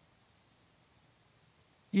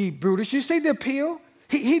 ye brutish. You see the appeal?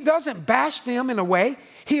 He doesn't bash them in a way.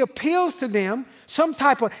 He appeals to them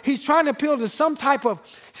he's trying to appeal to some type of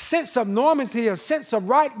sense of normality, a sense of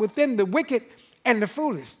right within the wicked and the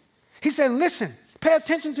foolish. He said, listen, pay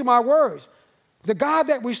attention to my words. The God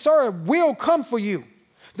that we serve will come for you.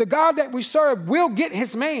 The God that we serve will get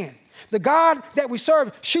his man. The God that we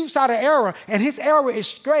serve shoots out an arrow, and his arrow is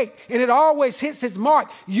straight, and it always hits his mark.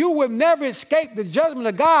 You will never escape the judgment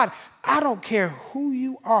of God. I don't care who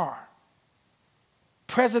you are.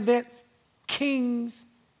 Presidents, kings,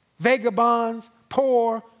 vagabonds,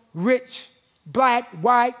 poor, rich, black,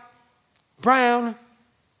 white, brown,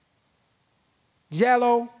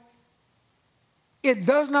 yellow. It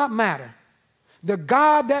does not matter. The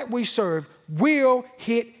God that we serve will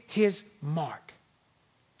hit his mark.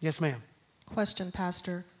 Yes, ma'am. Question,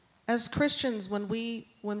 Pastor. As Christians, when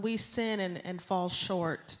we sin and fall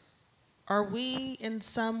short, are we in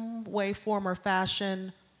some way, form, or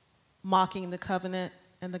fashion mocking the covenant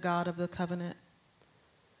and the God of the covenant?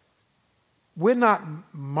 We're not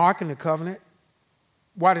mocking the covenant.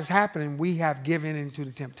 What is happening, we have given into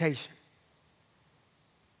the temptation.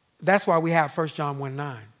 That's why we have 1 John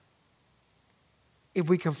 1:9. If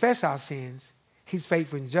we confess our sins, he's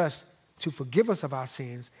faithful and just to forgive us of our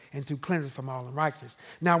sins and to cleanse us from all unrighteousness.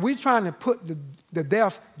 Now, we're trying to put the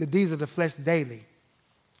deeds of the flesh daily.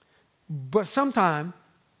 But sometimes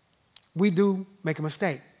we do make a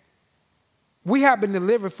mistake. We have been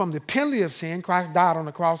delivered from the penalty of sin. Christ died on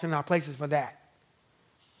the cross in our places for that.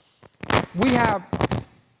 We have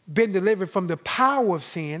been delivered from the power of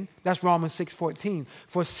sin. That's Romans 6:14.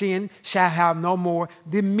 For sin shall have no more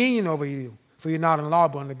dominion over you, for you're not in law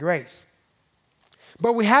but under grace.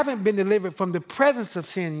 But we haven't been delivered from the presence of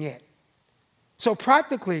sin yet. So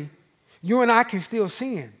practically, you and I can still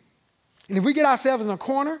sin. And if we get ourselves in a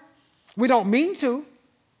corner, we don't mean to,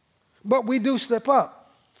 but we do slip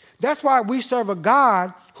up. That's why we serve a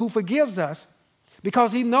God who forgives us,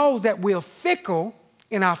 because he knows that we're fickle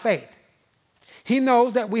in our faith. He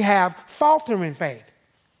knows that we have faltering faith,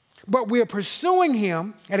 but we're pursuing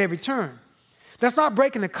him at every turn. That's not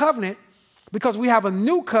breaking the covenant, because we have a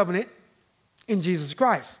new covenant in Jesus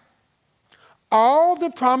Christ. All the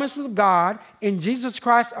promises of God in Jesus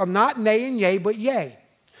Christ are not nay and yea, but yea.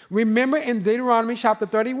 Remember in Deuteronomy chapter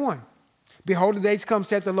 31, behold, the days come,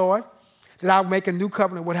 saith the Lord, that I will make a new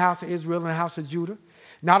covenant with the house of Israel and the house of Judah,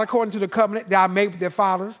 not according to the covenant that I made with their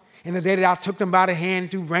fathers in the day that I took them by the hand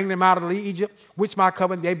to bring them out of Egypt, which my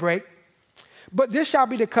covenant they break. But this shall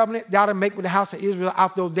be the covenant that I will make with the house of Israel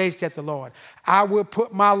after those days, saith the Lord. I will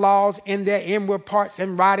put my laws in their inward parts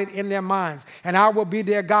and write it in their minds. And I will be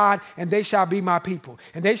their God, and they shall be my people.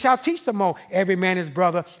 And they shall teach them all, every man his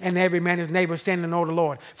brother, and every man his neighbor, standing to know the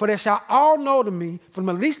Lord. For they shall all know to me, from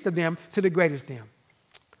the least of them to the greatest of them.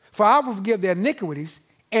 For I will forgive their iniquities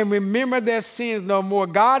and remember their sins no more.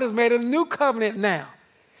 God has made a new covenant now.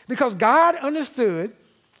 Because God understood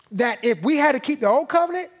that if we had to keep the old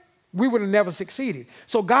covenant, we would have never succeeded.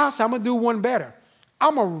 So God said, I'm going to do one better.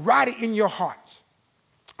 I'm going to write it in your hearts.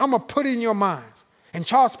 I'm going to put it in your minds. And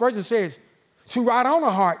Charles Spurgeon says, to write on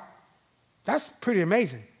a heart, that's pretty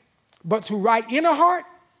amazing. But to write in a heart,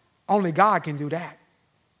 only God can do that.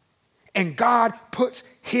 And God puts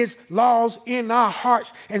his laws in our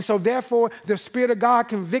hearts. And so therefore, the Spirit of God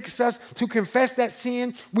convicts us to confess that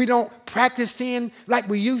sin. We don't practice sin like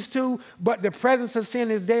we used to, but the presence of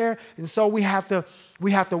sin is there. And so we have to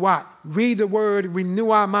what? Read the word, renew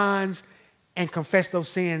our minds, and confess those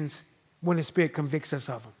sins when the Spirit convicts us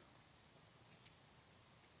of them.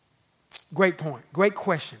 Great point. Great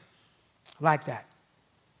question. Like that.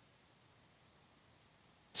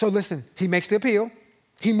 So listen, he makes the appeal.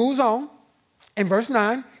 He moves on. In verse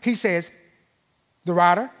 9, he says, the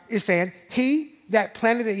writer is saying, he that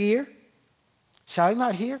planted the ear, shall he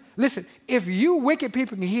not hear? Listen, if you wicked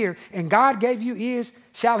people can hear and God gave you ears,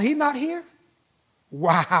 shall he not hear?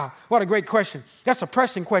 Wow, what a great question. That's a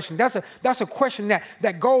pressing question. That's a question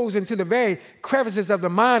that goes into the very crevices of the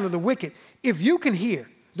mind of the wicked. If you can hear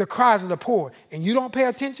the cries of the poor and you don't pay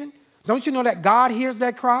attention, don't you know that God hears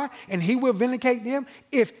that cry and he will vindicate them?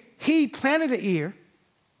 If he planted the ear,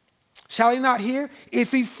 shall he not hear?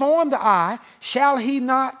 If he formed the eye, shall he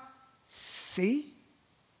not see?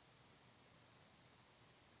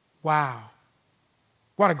 Wow.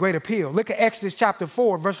 What a great appeal. Look at Exodus chapter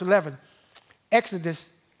 4, verse 11. Exodus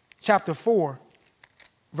chapter 4,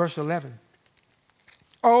 verse 11.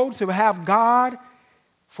 Oh, to have God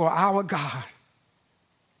for our God.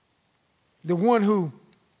 The one who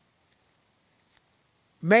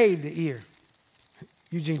made the ear.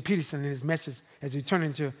 Eugene Peterson in his message, as we turn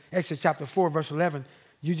into Exodus chapter 4, verse 11,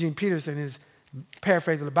 Eugene Peterson, in his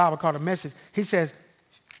paraphrase of the Bible called a message, he says,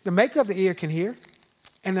 the maker of the ear can hear,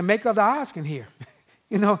 and the maker of the eyes can hear.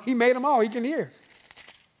 You know, he made them all. He can hear.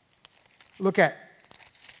 Look at,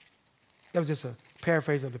 that was just a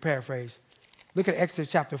paraphrase of the paraphrase. Look at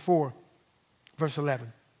Exodus chapter 4, verse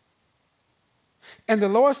 11. And the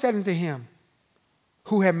Lord said unto him,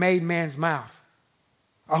 who had made man's mouth,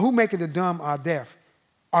 or who maketh the dumb or deaf,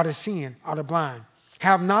 or the seeing, or the blind?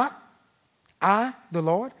 Have not I the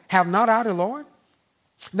Lord? Have not I the Lord?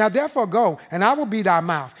 Now therefore go, and I will be thy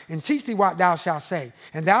mouth, and teach thee what thou shalt say.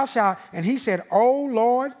 And thou shalt, and he said, O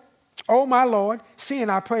Lord, O my Lord, send,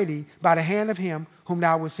 I pray thee, by the hand of him whom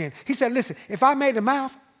thou wilt send. He said, listen, if I made the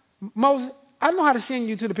mouth, Moses, I know how to send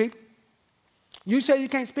you to the people. You say you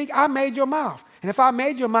can't speak, I made your mouth. And if I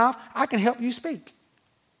made your mouth, I can help you speak.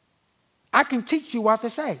 I can teach you what to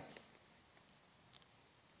say.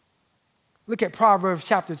 Look at Proverbs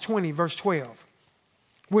chapter 20, verse 12.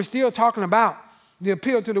 We're still talking about the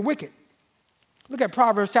appeal to the wicked. Look at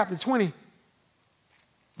Proverbs chapter 20,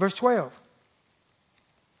 verse 12.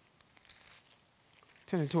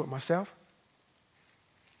 Turn to it myself.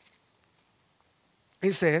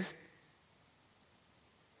 It says,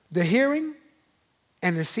 the hearing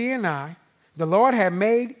and the seeing eye the Lord had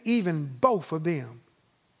made even both of them.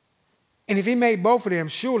 And if he made both of them,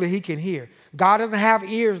 surely he can hear. God doesn't have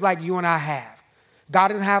ears like you and I have. God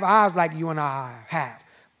doesn't have eyes like you and I have.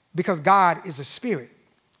 Because God is a spirit.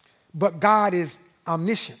 But God is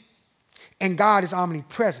omniscient. And God is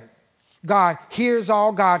omnipresent. God hears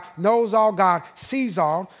all, God knows all, God sees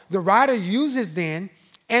all. The writer uses then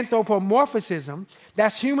anthropomorphism,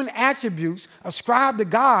 that's human attributes ascribed to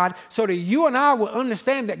God, so that you and I will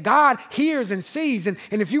understand that God hears and sees. And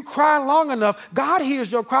if you cry long enough, God hears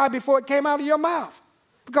your cry before it came out of your mouth.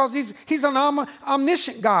 Because he's an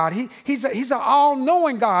omniscient God. He's an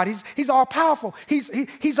all-knowing God. He's all-powerful. He's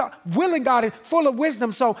a willing God and full of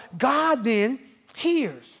wisdom. So God then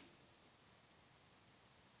hears.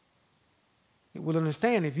 It will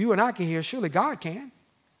understand if you and I can hear, surely God can.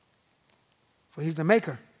 For he's the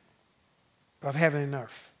maker of heaven and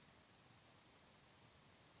earth.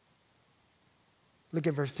 Look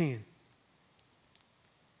at verse 10.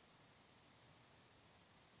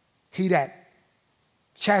 He that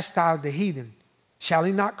chastised the heathen, shall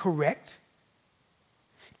he not correct?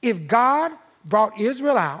 If God brought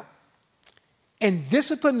Israel out and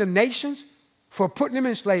disciplined the nations for putting them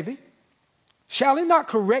in slavery, shall he not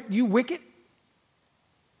correct you wicked?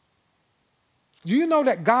 Do you know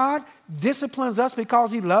that God disciplines us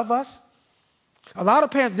because he loves us? A lot of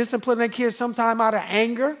parents discipline their kids sometimes out of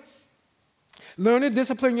anger. Learn to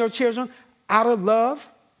discipline your children out of love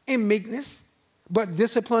and meekness, but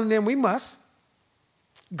discipline them we must.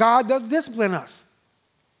 God does discipline us.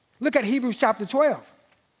 Look at Hebrews chapter 12.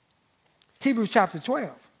 Hebrews chapter 12.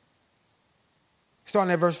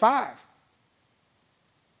 Starting at verse 5.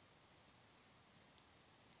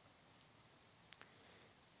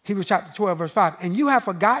 Hebrews chapter 12, verse 5. And you have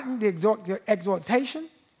forgotten the exhortation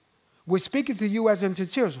which speaketh to you as unto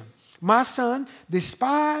children. My son,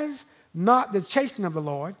 despise not the chastening of the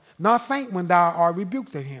Lord, nor faint when thou art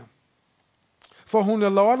rebuked of him. For whom the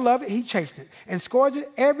Lord loveth, he chasteneth, and scourgeth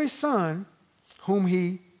every son whom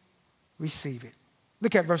he receiveth.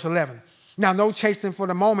 Look at verse 11. Now no chastening for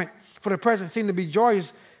the moment, for the present, seem to be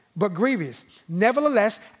joyous, but grievous.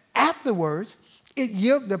 Nevertheless, afterwards, it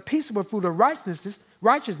yields the peaceable fruit of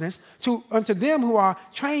righteousness unto them who are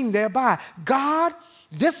trained thereby. God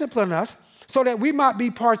discipline us so that we might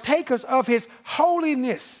be partakers of his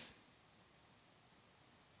holiness.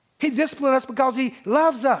 He disciplines us because he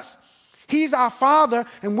loves us. He's our Father,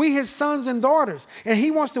 and we his sons and daughters. And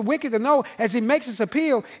he wants the wicked to know, as he makes his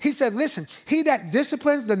appeal, he said, listen, he that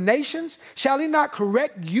disciplines the nations, shall he not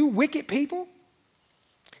correct you wicked people?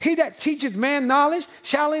 He that teaches man knowledge,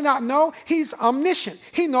 shall he not know? He's omniscient.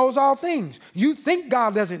 He knows all things. You think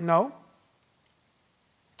God doesn't know,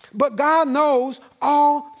 but God knows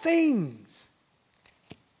all things.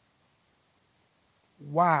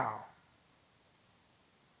 Wow.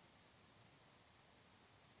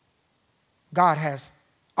 God has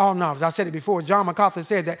all knowledge. I said it before. John MacArthur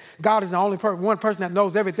said that God is the only one person that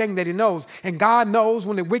knows everything that he knows. And God knows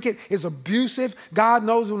when the wicked is abusive. God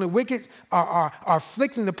knows when the wicked are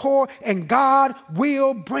afflicting the poor. And God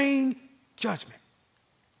will bring judgment.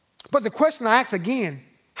 But the question I ask again,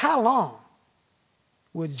 how long?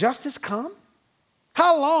 Will justice come?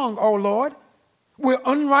 How long, O Lord? Will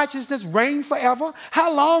unrighteousness reign forever?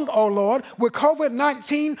 How long, O Lord, will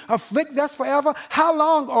COVID-19 afflict us forever? How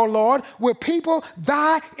long, O Lord, will people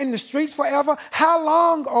die in the streets forever? How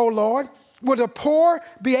long, O Lord, will the poor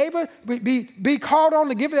be able be called on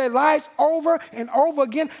to give their lives over and over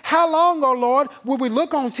again? How long, O Lord, will we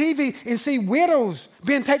look on TV and see widows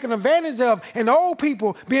being taken advantage of and old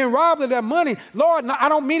people being robbed of their money? Lord, no, I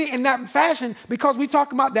don't mean it in that fashion, because we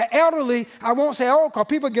talk about the elderly. I won't say old because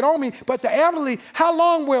people get on me, but the elderly, how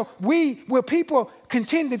long will people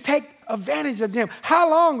continue to take advantage of them? How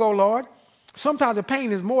long, O Lord? Sometimes the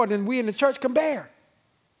pain is more than we in the church can bear.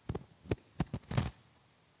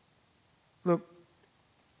 Look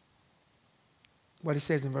what he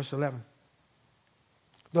says in verse 11.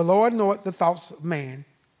 The Lord knoweth the thoughts of man,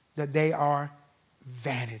 that they are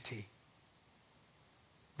vanity.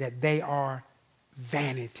 That they are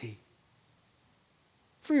vanity.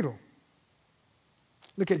 Futile.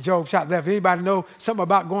 Look at Job chapter 11. Anybody know something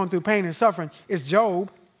about going through pain and suffering? It's Job.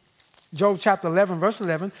 Job chapter 11, verse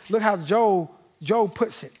 11. Look how Job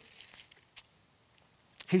puts it.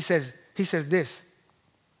 He says this.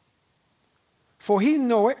 For he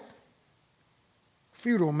knoweth,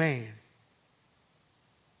 futile man.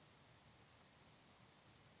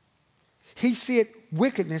 He seeth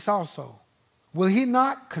wickedness also. Will he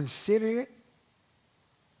not consider it?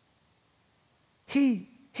 He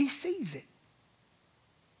sees it.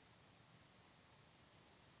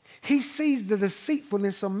 He sees the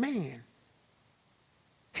deceitfulness of man.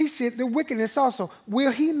 He said the wickedness also.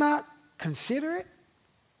 Will he not consider it?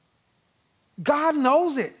 God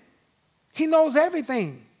knows it. He knows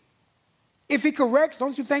everything. If he corrects,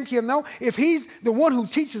 don't you think he'll know? If he's the one who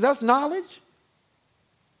teaches us knowledge,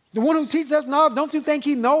 the one who teaches us knowledge, don't you think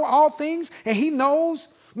he knows all things? And he knows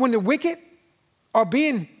when the wicked are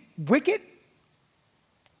being wicked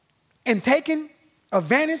and taking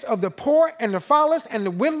advantage of the poor and the fatherless and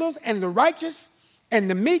the widows and the righteous and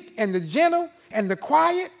the meek and the gentle and the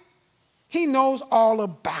quiet. He knows all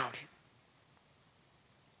about it.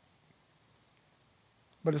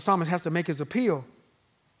 But the psalmist has to make his appeal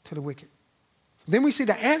to the wicked. Then we see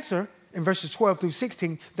the answer in verses 12 through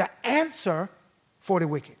 16, the answer for the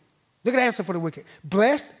wicked. Look at the answer for the wicked.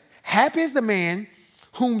 Blessed, happy is the man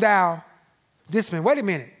whom thou discipline. Wait a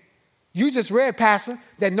minute. You just read, Pastor,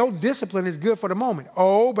 that no discipline is good for the moment.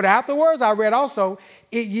 Oh, but afterwards I read also,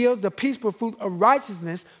 it yields the peaceful fruit of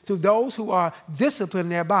righteousness to those who are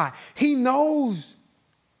disciplined thereby. He knows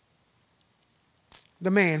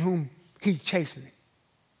the man whom he's chastening.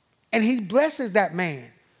 And he blesses that man.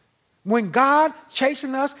 When God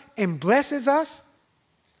chastens us and blesses us,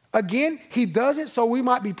 again, he does it so we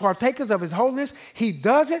might be partakers of his holiness. He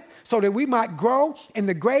does it so that we might grow in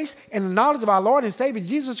the grace and the knowledge of our Lord and Savior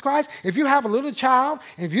Jesus Christ. If you have a little child,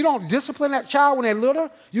 and if you don't discipline that child when they're little,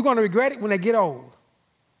 you're going to regret it when they get old.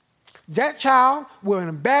 That child will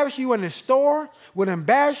embarrass you in the store, will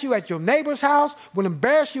embarrass you at your neighbor's house, will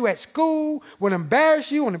embarrass you at school, will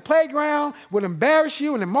embarrass you on the playground, will embarrass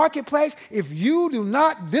you in the marketplace. If you do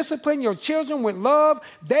not discipline your children with love,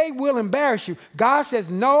 they will embarrass you. God says,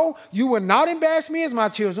 no, you will not embarrass me as my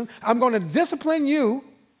children. I'm going to discipline you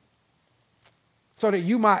so that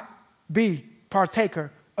you might be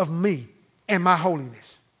partaker of me and my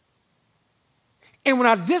holiness. And when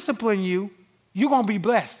I discipline you, you're going to be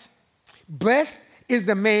blessed. Blessed is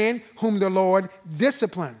the man whom the Lord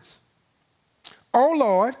disciplines. O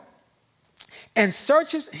Lord, and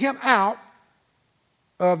searches him out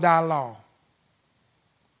of thy law.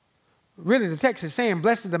 Really, the text is saying,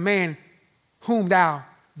 blessed is the man whom thou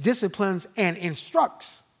disciplines and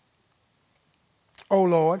instructs, O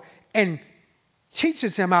Lord, and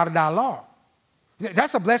teaches him out of thy law.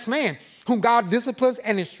 That's a blessed man whom God disciplines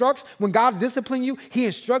and instructs. When God disciplines you, he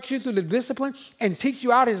instructs you through the discipline and teaches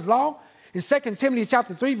you out his law. In 2 Timothy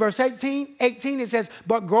chapter 3, verse 18, it says,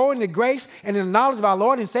 but grow in the grace and in the knowledge of our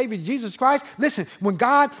Lord and Savior Jesus Christ. Listen, when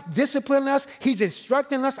God disciplines us, he's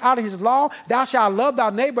instructing us out of his law. Thou shalt love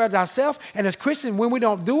thy neighbor as thyself. And as Christians, when we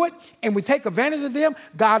don't do it and we take advantage of them,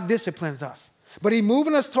 God disciplines us. But he's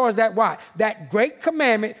moving us towards that what? That great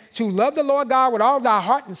commandment to love the Lord God with all thy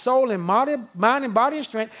heart and soul and mind and body and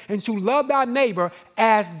strength, and to love thy neighbor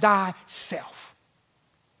as thyself.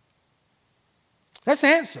 That's the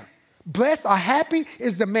answer. Blessed or happy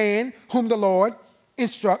is the man whom the Lord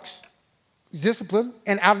instructs, discipline,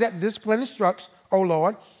 and out of that discipline instructs, O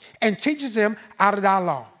Lord, and teaches him out of thy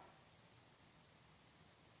law.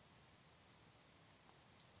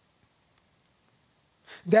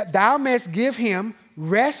 That thou mayest give him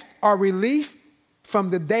rest or relief from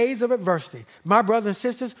the days of adversity. My brothers and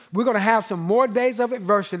sisters, we're going to have some more days of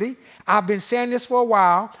adversity. I've been saying this for a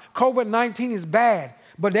while. COVID-19 is bad.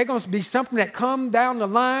 But there's going to be something that comes down the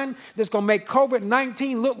line that's going to make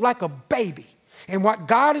COVID-19 look like a baby. And what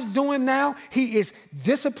God is doing now, he is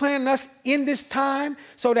disciplining us in this time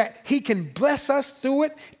so that he can bless us through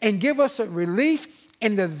it and give us a relief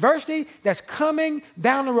in the adversity that's coming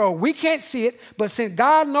down the road. We can't see it, but since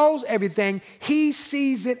God knows everything, he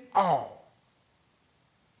sees it all.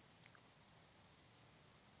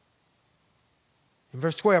 In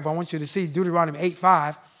verse 12, I want you to see Deuteronomy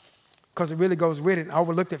 8:5. Because it really goes with it. I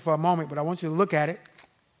overlooked it for a moment, but I want you to look at it.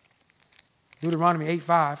 Deuteronomy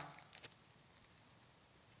 8:5.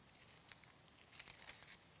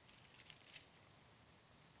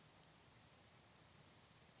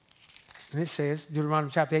 And it says,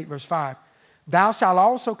 Deuteronomy chapter 8, verse 5, thou shalt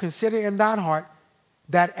also consider in thine heart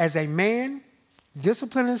that as a man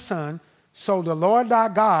disciplines his son, so the Lord thy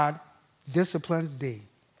God disciplines thee.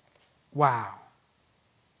 Wow.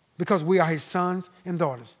 Because we are his sons and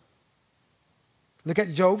daughters. Look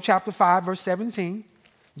at Job chapter 5, verse 17.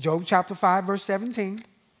 Job chapter 5, verse 17.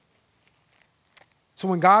 So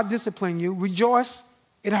when God disciplines you, rejoice.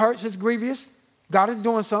 It hurts, it's grievous. God is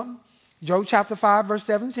doing something. Job chapter 5, verse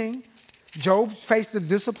 17. Job faced the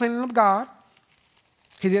disciplining of God.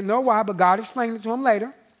 He didn't know why, but God explained it to him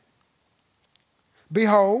later.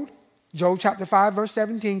 Behold, Job chapter 5, verse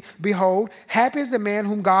 17, behold, happy is the man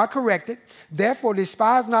whom God corrected. Therefore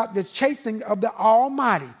despise not the chastening of the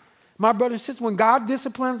Almighty. My brothers and sisters, when God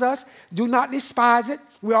disciplines us, do not despise it.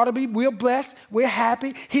 We're blessed. We're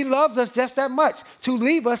happy. He loves us just that much to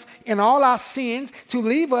leave us in all our sins, to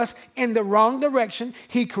leave us in the wrong direction.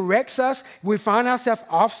 He corrects us. We find ourselves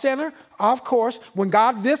off center, off course. When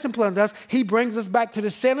God disciplines us, he brings us back to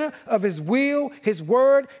the center of his will, his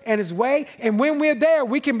word, and his way. And when we're there,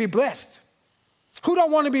 we can be blessed. Who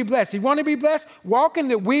don't want to be blessed? You want to be blessed? Walk in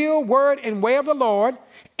the will, word, and way of the Lord.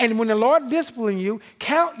 And when the Lord disciplines you,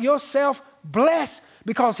 count yourself blessed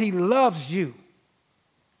because he loves you.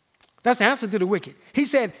 That's the answer to the wicked. He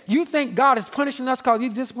said, you think God is punishing us because he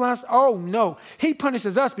disciplines us? Oh, no. He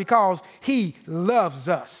punishes us because he loves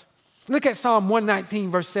us. Look at Psalm 119,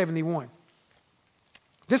 verse 71.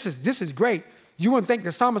 This is great. You wouldn't think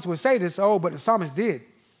the psalmist would say this, but the psalmist did.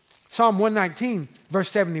 Psalm 119, verse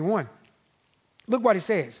 71. Look what he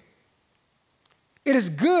says. It is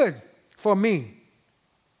good for me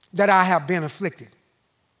that I have been afflicted,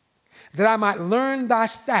 that I might learn thy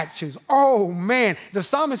statutes. Oh, man, the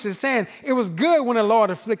psalmist is saying it was good when the Lord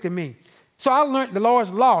afflicted me. So I learned the Lord's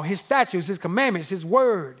law, his statutes, his commandments, his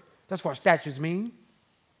word. That's what statutes mean.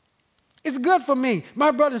 It's good for me.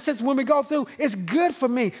 My brothers and sisters, when we go through, it's good for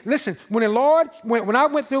me. Listen, when I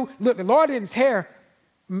went through, look, the Lord didn't tear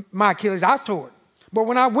my Achilles, I tore it. But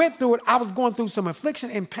when I went through it, I was going through some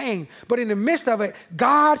affliction and pain. But in the midst of it,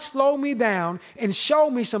 God slowed me down and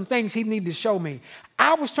showed me some things he needed to show me.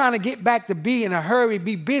 I was trying to get back to be in a hurry,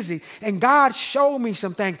 be busy, and God showed me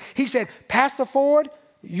some things. He said, Pastor Ford,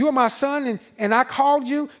 you're my son, and I called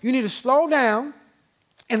you. You need to slow down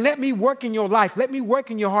and let me work in your life. Let me work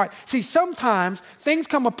in your heart. See, sometimes things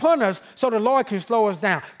come upon us so the Lord can slow us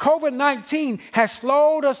down. COVID-19 has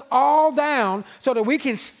slowed us all down so that we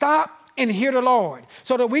can stop and hear the Lord,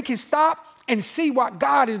 so that we can stop and see what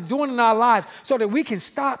God is doing in our lives, so that we can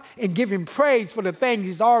stop and give him praise for the things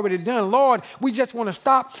he's already done. Lord, we just want to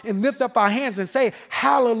stop and lift up our hands and say,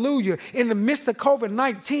 hallelujah. In the midst of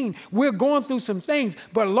COVID-19, we're going through some things,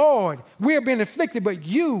 but Lord, we're being afflicted, but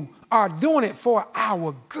you are doing it for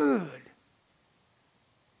our good.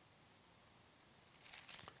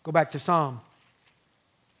 Go back to Psalm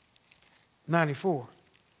 94.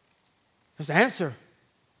 There's the answer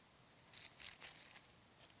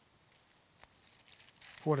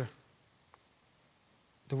for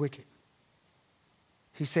the wicked.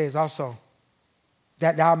 He says also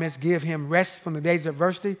that thou mayest give him rest from the days of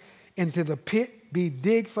adversity, into the pit be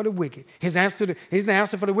digged for the wicked. His answer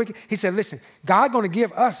for the wicked. He said, listen, God going to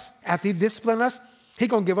give us, after he disciplines us, he's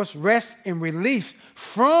going to give us rest and relief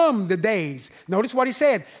from the days. Notice what he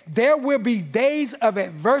said. There will be days of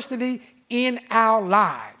adversity in our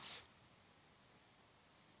lives.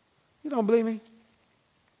 You don't believe me?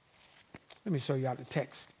 Let me show you out the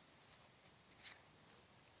text.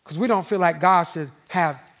 Because we don't feel like God should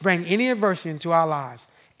bring any adversity into our lives.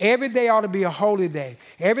 Every day ought to be a holy day.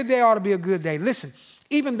 Every day ought to be a good day. Listen,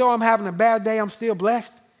 even though I'm having a bad day, I'm still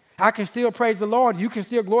blessed. I can still praise the Lord. You can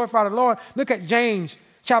still glorify the Lord. Look at James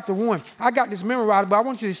chapter 1. I got this memorized, but I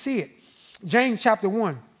want you to see it. James chapter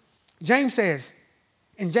 1. James says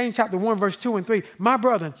in James chapter 1, verse 2 and 3, my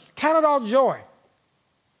brethren, count it all joy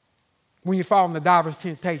when you fall into divers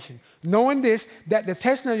temptation, knowing this, that the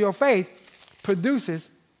testing of your faith produces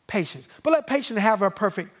patience. But let patience have her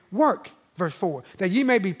perfect work, verse 4, that ye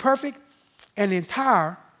may be perfect and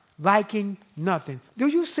entire, liking nothing. Do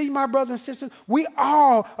you see, my brothers and sisters? We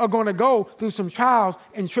all are going to go through some trials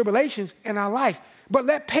and tribulations in our life, but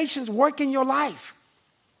let patience work in your life.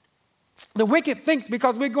 The wicked thinks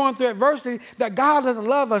because we're going through adversity that God doesn't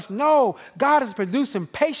love us. No, God is producing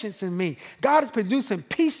patience in me. God is producing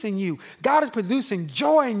peace in you. God is producing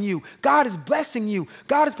joy in you. God is blessing you.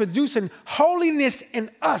 God is producing holiness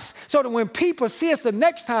in us so that when people see us the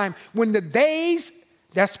next time, when the days,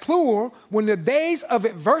 that's plural, when the days of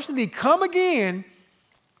adversity come again,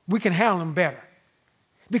 we can handle them better.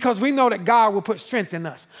 Because we know that God will put strength in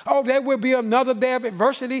us. Oh, there will be another day of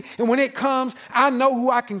adversity. And when it comes, I know who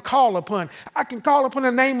I can call upon. I can call upon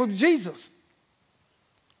the name of Jesus.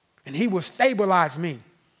 And he will stabilize me.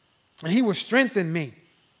 And he will strengthen me.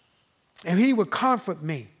 And he will comfort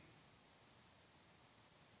me.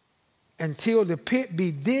 Until the pit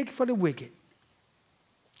be digged for the wicked.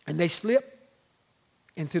 And they slip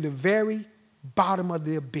into the very bottom of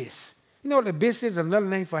the abyss. You know what the abyss is? Another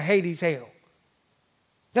name for Hades, hell.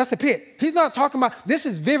 That's the pit. He's not talking about, this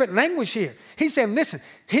is vivid language here. He's saying, listen,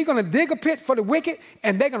 he's going to dig a pit for the wicked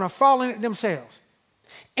and they're going to fall in it themselves.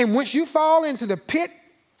 And once you fall into the pit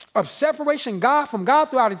of separation from God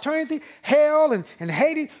throughout eternity, hell and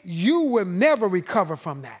Hades, you will never recover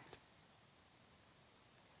from that.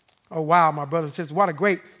 Oh, wow, my brothers and sisters, what a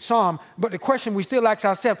great psalm. But the question we still ask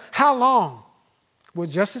ourselves, how long will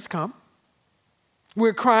justice come?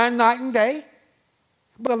 We're crying night and day.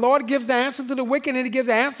 But the Lord gives the answer to the wicked and he gives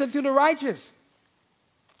the answer to the righteous.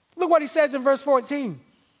 Look what he says in verse 14.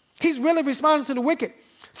 He's really responding to the wicked.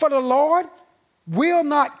 For the Lord will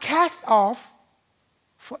not cast off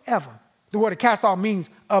forever. The word cast off means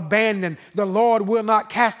abandon. The Lord will not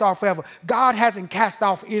cast off forever. God hasn't cast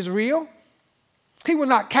off Israel. He will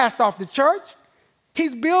not cast off the church.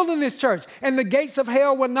 He's building this church, and the gates of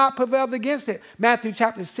hell will not prevail against it. Matthew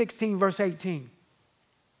chapter 16, verse 18.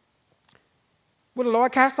 Will the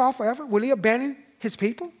Lord cast off forever? Will he abandon his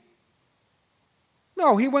people?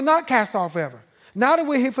 No, he will not cast off forever. Neither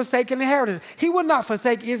will he forsake an inheritance. He will not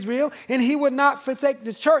forsake Israel, and he will not forsake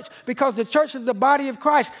the church, because the church is the body of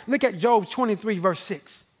Christ. Look at Job 23, verse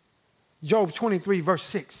 6. Job 23, verse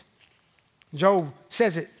 6. Job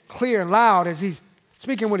says it clear and loud as he's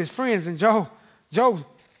speaking with his friends, and Job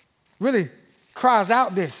really cries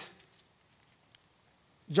out this.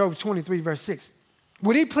 Job 23, verse 6.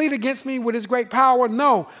 Would he plead against me with his great power?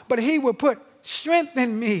 No, but he will put strength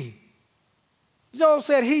in me. Job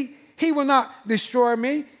said he will not destroy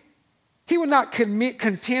me. He will not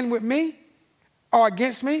contend with me or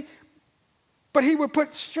against me, but he will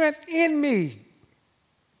put strength in me.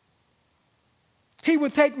 He will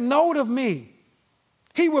take note of me.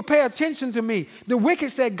 He will pay attention to me. The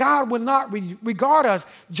wicked said God will not regard us.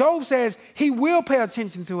 Job says he will pay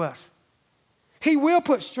attention to us. He will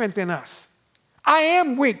put strength in us. I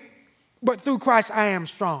am weak, but through Christ I am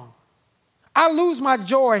strong. I lose my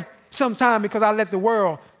joy sometimes because I let the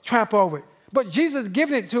world trample over it. But Jesus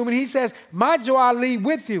giving it to me, and he says, my joy I leave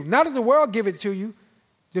with you. Not as the world give it to you,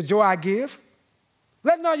 the joy I give.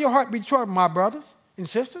 Let not your heart be troubled, my brothers and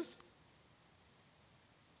sisters.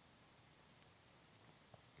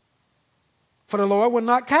 For the Lord will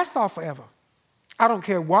not cast off forever. I don't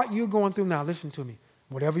care what you're going through now. Listen to me.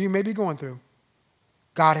 Whatever you may be going through,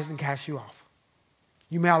 God hasn't cast you off.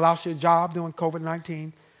 You may have lost your job during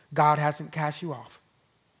COVID-19. God hasn't cast you off.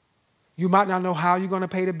 You might not know how you're going to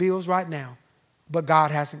pay the bills right now, but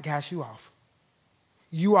God hasn't cast you off.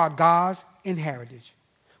 You are God's inheritance,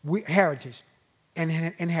 and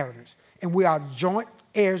we are joint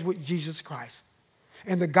heirs with Jesus Christ.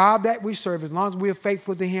 And the God that we serve, as long as we are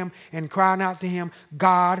faithful to him and crying out to him,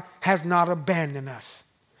 God has not abandoned us.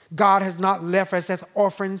 God has not left us as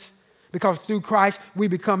orphans, because through Christ we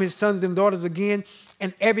become his sons and daughters again.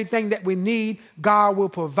 And everything that we need, God will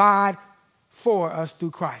provide for us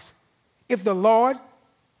through Christ. If the Lord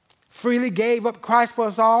freely gave up Christ for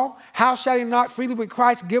us all, how shall he not freely with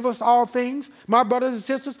Christ give us all things? My brothers and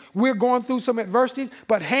sisters, we're going through some adversities,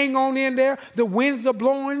 but hang on in there. The winds are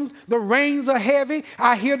blowing, the rains are heavy.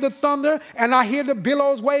 I hear the thunder and I hear the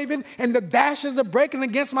billows waving, and the dashes are breaking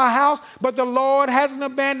against my house, but the Lord hasn't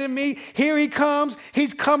abandoned me. Here he comes.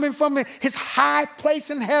 He's coming from his high place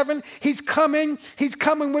in heaven. He's coming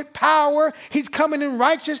with power. He's coming in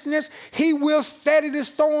righteousness. He will steady the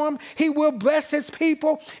storm. He will bless his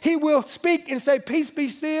people. He will speak and say, peace be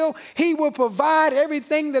still. He will provide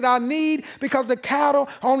everything that I need, because the cattle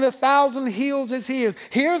on 1,000 hills is his.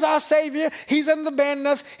 Here's our Savior. He's abandoned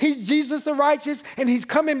us. He's Jesus the righteous, and he's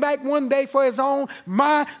coming back one day for his own.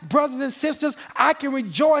 My brothers and sisters, I can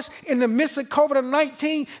rejoice in the midst of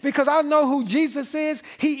COVID-19 because I know who Jesus is.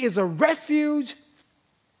 He is a refuge.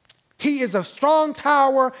 He is a strong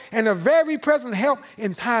tower and a very present help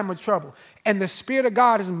in time of trouble. And the Spirit of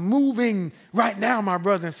God is moving right now, my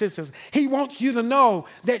brothers and sisters. He wants you to know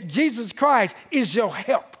that Jesus Christ is your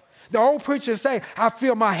help. The old preachers say, I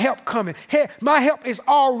feel my help coming. Hey, my help is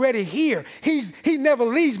already here. He never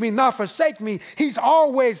leaves me, nor forsake me. He's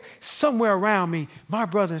always somewhere around me. My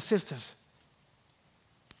brothers and sisters,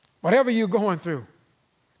 whatever you're going through,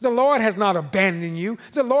 the Lord has not abandoned you.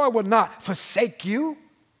 The Lord will not forsake you.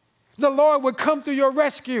 The Lord will come to your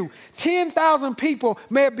rescue. 10,000 people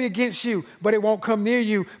may be against you, but it won't come near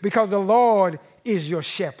you, because the Lord is your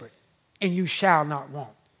shepherd, and you shall not want.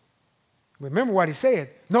 Remember what he said.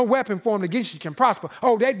 No weapon formed against you can prosper.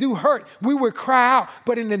 Oh, they do hurt. We will cry out,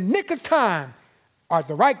 but in the nick of time, or at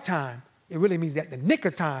the right time, it really means that the nick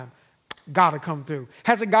of time, God will come through.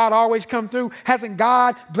 Hasn't God always come through? Hasn't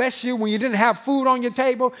God blessed you when you didn't have food on your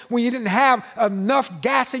table, when you didn't have enough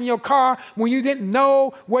gas in your car, when you didn't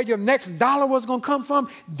know where your next dollar was going to come from?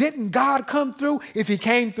 Didn't God come through? If he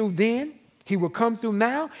came through then, he will come through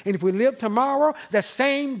now. And if we live tomorrow, the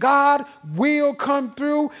same God will come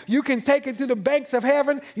through. You can take it to the banks of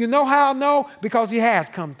heaven. You know how I know? Because he has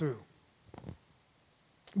come through.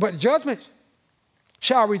 But judgment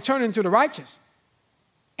shall return into the righteous,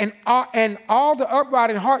 and all the upright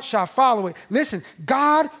in heart shall follow it. Listen,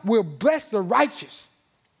 God will bless the righteous,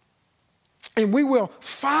 and we will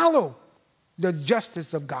follow the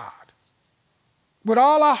justice of God. With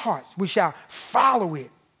all our hearts, we shall follow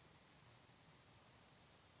it.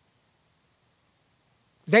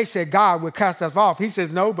 They said God would cast us off. He says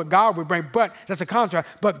no, but God would bring, but that's a contract.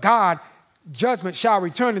 But God, judgment shall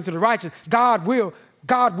return into the righteous. God will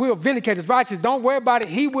vindicate his righteous. Don't worry about it.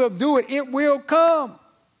 He will do it. It will come.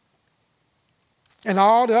 And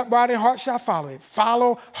all the upright in heart shall follow it.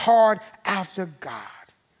 Follow hard after God.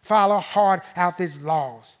 Follow hard after his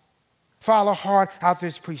laws. Follow hard after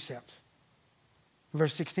his precepts.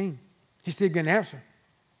 Verse 16, he's still getting an answer.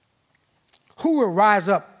 Who will rise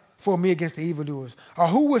up for me against the evildoers? Or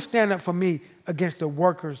who will stand up for me against the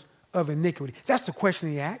workers of iniquity? That's the question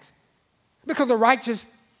he asks. Because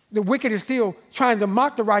the wicked is still trying to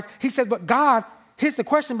mock the righteous. He says, but God, here's the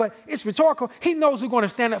question, but it's rhetorical. He knows who's going to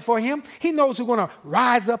stand up for him. He knows who's going to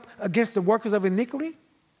rise up against the workers of iniquity.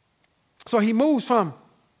 So he moves from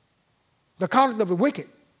the conduct of the wicked,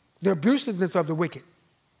 the abusiveness of the wicked,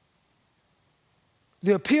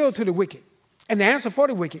 the appeal to the wicked, and the answer for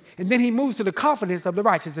the wicked. And then he moves to the confidence of the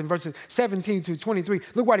righteous in verses 17 to 23.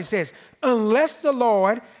 Look what he says. Unless the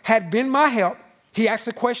Lord had been my help, he asked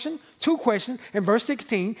a question, two questions in verse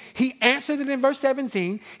 16. He answered it in verse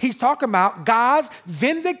 17. He's talking about God's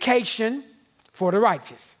vindication for the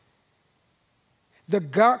righteous. The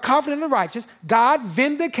confident of the righteous, God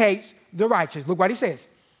vindicates the righteous. Look what he says.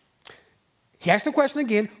 He asked the question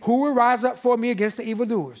again, who will rise up for me against the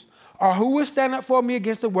evildoers? Or who will stand up for me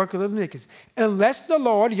against the workers of iniquity? Unless the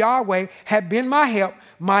Lord, Yahweh, had been my help,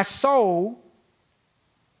 my soul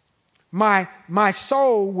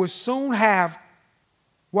would soon have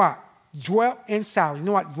what? Dwelt in silence. You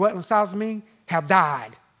know what dwelt in silence means? Have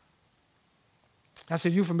died. That's a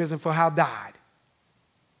euphemism for have died.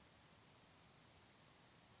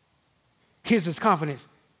 Here's his confidence.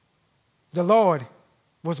 The Lord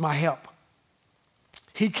was my help.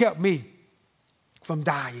 He kept me from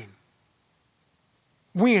dying.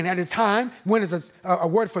 When at a time, when is a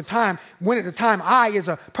word for time, when at the time I is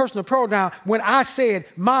a personal pronoun, when I said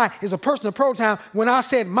my is a personal pronoun, when I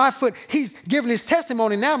said my foot, he's giving his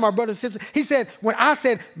testimony now, my brother and sister. He said, when I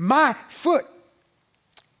said my foot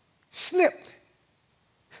slipped,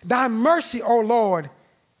 thy mercy, O Lord,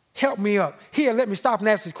 help me up. Here, let me stop and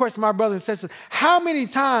ask this question, my brothers and sisters. How many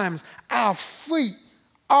times our feet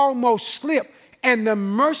almost slipped and the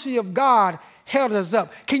mercy of God held us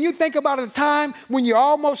up? Can you think about a time when you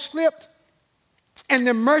almost slipped and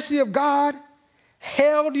the mercy of God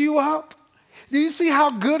held you up? Do you see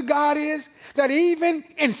how good God is? That even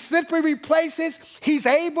in slippery places, he's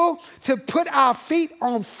able to put our feet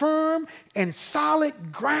on firm and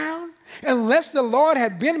solid ground. Unless the Lord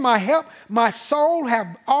had been my help, my soul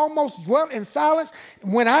had almost dwelt in silence.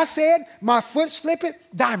 When I said my foot slipped,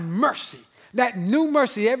 thy mercy, that new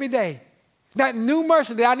mercy every day, that new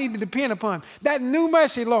mercy that I need to depend upon. That new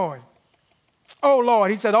mercy, Lord. Oh,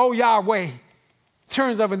 Lord. He said, oh, Yahweh.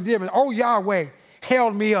 Terms of endearment. Oh, Yahweh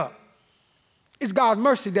held me up. It's God's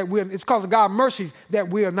mercy it's because of God's mercies that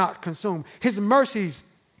we are not consumed. His mercies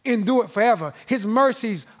endure forever. His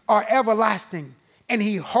mercies are everlasting. And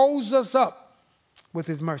he holds us up with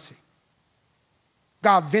his mercy.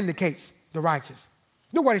 God vindicates the righteous.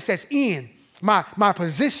 Look what it says, in my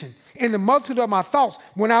position, in the multitude of my thoughts,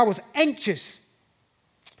 when I was anxious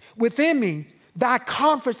within me, thy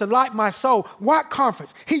comforts delight my soul. What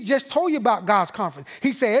comforts? He just told you about God's comfort.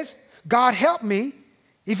 He says, God help me.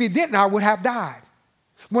 If he didn't, I would have died.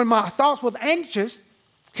 When my thoughts was anxious,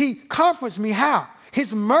 he comforts me how?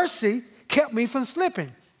 His mercy kept me from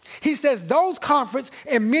slipping. He says those comforts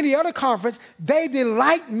and many other comforts, they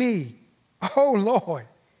delight me. Oh, Lord.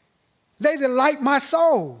 They delight my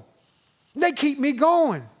soul. They keep me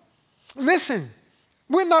going. Listen,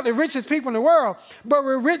 we're not the richest people in the world, but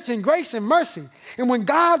we're rich in grace and mercy. And when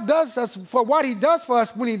God does us for what he does for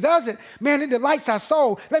us, when he does it, man, it delights our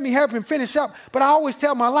soul. Let me help him finish up. But I always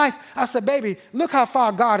tell my life, I said, baby, look how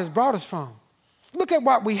far God has brought us from. Look at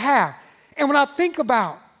what we have. And when I think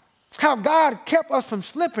about how God kept us from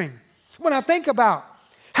slipping, when I think about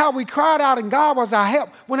how we cried out and God was our help,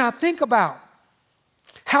 when I think about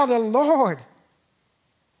how the Lord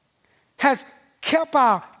has kept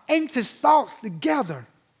our anxious thoughts together.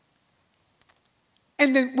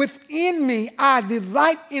 And then within me, I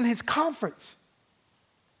delight in his comforts.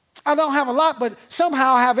 I don't have a lot, but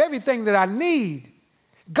somehow I have everything that I need.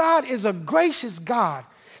 God is a gracious God.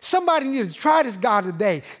 Somebody needs to try this God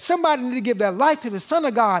today. Somebody needs to give their life to the Son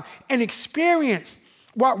of God and experience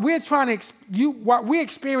what we're what we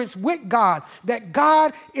experience with God, that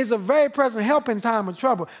God is a very present help in time of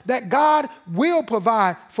trouble, that God will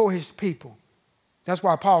provide for his people. That's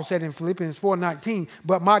why Paul said in Philippians 4:19,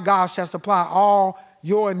 but my God shall supply all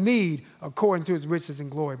your need according to his riches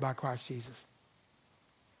and glory by Christ Jesus.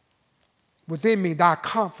 within me, thy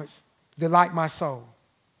comforts delight my soul.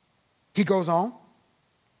 He goes on.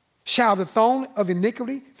 Shall the throne of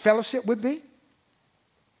iniquity fellowship with thee?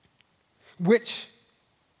 Which,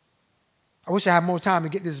 I wish I had more time to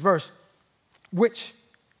get this verse, which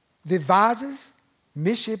devises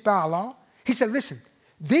mischief by law. He said, listen,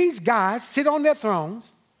 these guys sit on their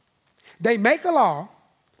thrones, they make a law,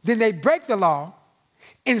 then they break the law,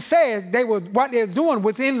 and says they were what they're doing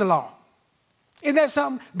within the law. Isn't that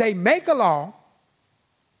something? They make a law,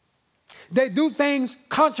 they do things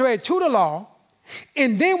contrary to the law,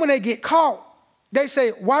 and then when they get caught, they say,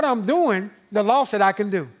 what I'm doing, the law said I can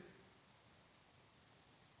do.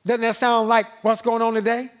 Doesn't that sound like what's going on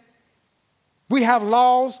today? We have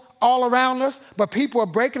laws all around us, but people are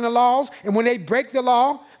breaking the laws, and when they break the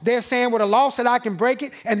law, they're saying, well, the law said I can break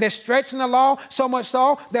it, and they're stretching the law so much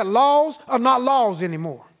so that laws are not laws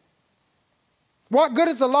anymore. What good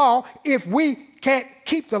is the law if we can't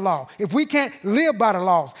keep the law, if we can't live by the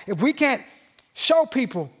laws, if we can't show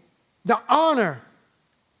people the honor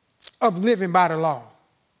of living by the law?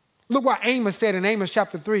 Look what Amos said in Amos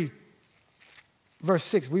chapter 3, verse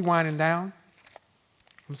 6. We winding down.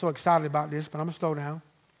 I'm so excited about this, but I'm going to slow down.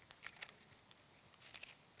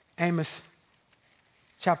 Amos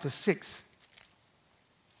chapter 6,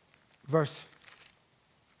 verse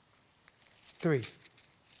 3.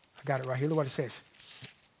 I got it right here. Look what it says.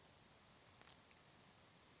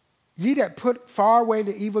 Ye that put far away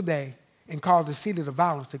the evil day and cause the seed of the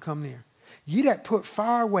violence to come near. Ye that put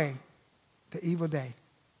far away the evil day.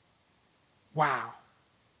 Wow.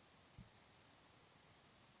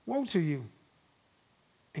 Woe to you,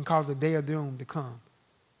 and cause the day of doom to come.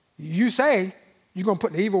 You say you're going to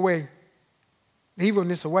put the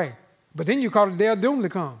evilness away, but then you call the day of doom to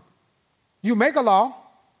come. You make a law,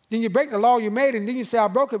 then you break the law you made, and then you say I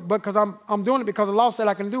broke it because I'm doing it because the law said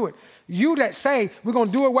I can do it. You that say we're going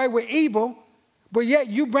to do away with evil, but yet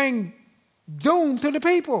you bring doom to the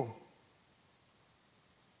people.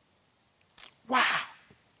 Wow.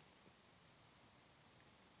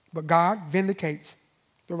 But God vindicates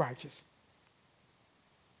the righteous.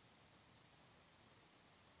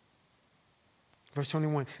 Verse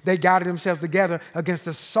 21, they gathered themselves together against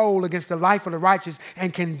the soul, against the life of the righteous,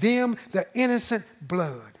 and condemned the innocent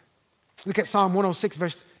blood. Look at Psalm 106,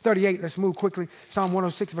 verse 38. Let's move quickly. Psalm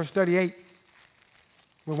 106, verse 38.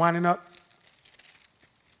 We're winding up.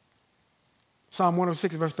 Psalm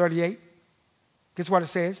 106, verse 38. Guess what it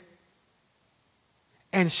says?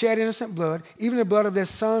 And shed innocent blood, even the blood of their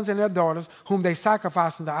sons and their daughters, whom they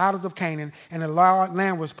sacrificed in the idols of Canaan, and the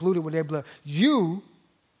land was polluted with their blood. You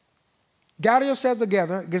gather yourselves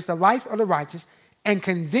together against the life of the righteous and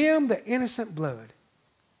condemn the innocent blood.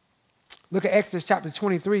 Look at Exodus chapter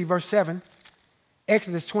 23, verse 7.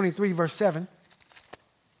 Exodus 23, verse 7.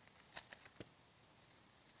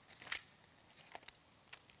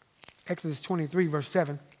 Exodus 23, verse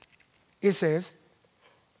 7. It says,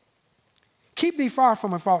 keep thee far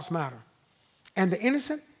from a false matter, and the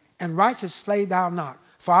innocent and righteous slay thou not,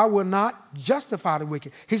 for I will not justify the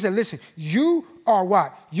wicked. He said, listen, you are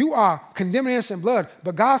what? You are condemning innocent blood,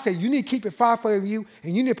 but God said you need to keep it far from you,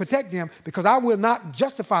 and you need to protect them, because I will not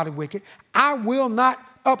justify the wicked. I will not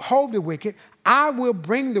uphold the wicked. I will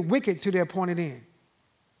bring the wicked to their appointed end.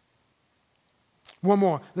 One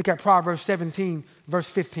more. Look at Proverbs 17, verse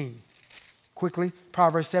 15. Quickly,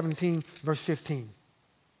 Proverbs 17, verse 15.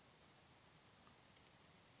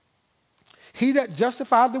 He that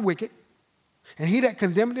justified the wicked and he that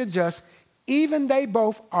condemned the just, even they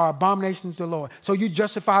both are abominations to the Lord. So you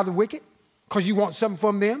justify the wicked because you want something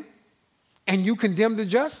from them, and you condemn the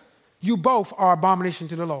just, you both are abomination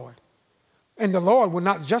to the Lord. And the Lord will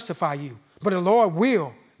not justify you, but the Lord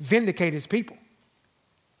will vindicate his people.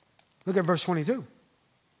 Look at verse 22.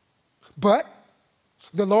 But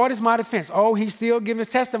the Lord is my defense. Oh, he's still giving his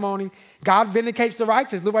testimony. God vindicates the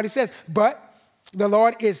righteous. Look what he says. But the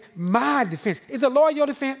Lord is my defense. Is the Lord your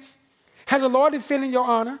defense? Has the Lord defended your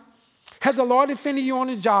honor? Has the Lord defended you on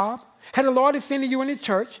the job? Has the Lord defended you in the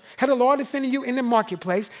church? Has the Lord defended you in the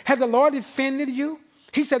marketplace? Has the Lord defended you?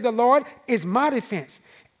 He said, the Lord is my defense,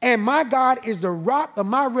 and my God is the rock of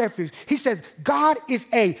my refuge. He says, God is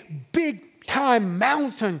a big-time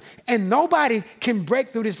mountain, and nobody can break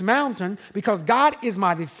through this mountain because God is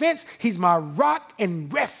my defense. He's my rock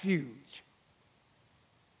and refuge.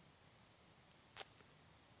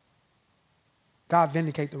 God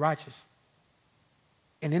vindicates the righteous.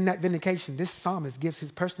 And in that vindication, this psalmist gives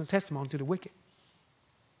his personal testimony to the wicked.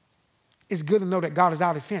 It's good to know that God is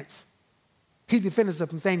our defense. He defends us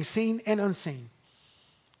from things seen and unseen.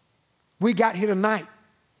 We got here tonight,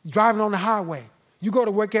 driving on the highway. You go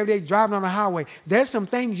to work every day driving on the highway. There's some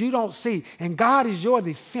things you don't see, and God is your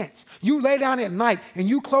defense. You lay down at night, and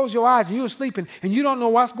you close your eyes, and you're sleeping, and you don't know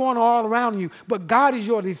what's going on all around you, but God is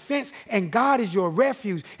your defense, and God is your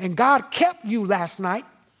refuge, and God kept you last night,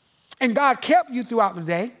 and God kept you throughout the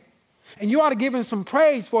day, and you ought to give him some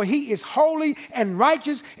praise, for he is holy and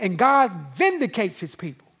righteous, and God vindicates his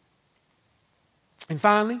people. And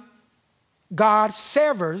finally, God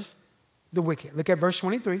severs the wicked. Look at verse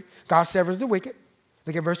 23. God severs the wicked.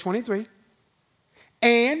 Look at verse 23.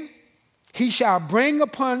 And he shall bring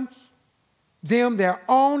upon them their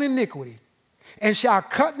own iniquity, and shall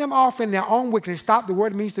cut them off in their own wickedness. Stop, the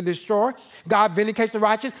word means to destroy. God vindicates the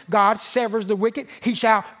righteous. God severs the wicked. He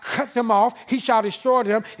shall cut them off. He shall destroy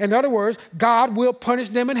them. In other words, God will punish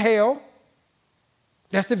them in hell.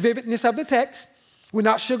 That's the vividness of the text. We're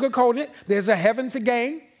not sugarcoating it. There's a heaven to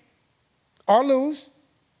gain or lose.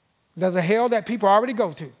 There's a hell that people already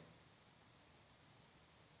go to.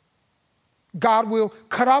 God will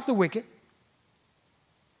cut off the wicked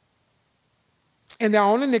in their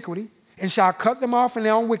own iniquity, and shall cut them off in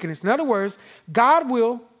their own wickedness. In other words, God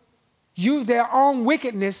will use their own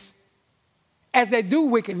wickedness as they do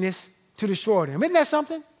wickedness to destroy them. Isn't that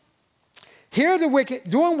something? Here are the wicked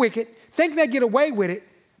doing wicked, think they get away with it,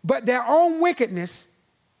 but their own wickedness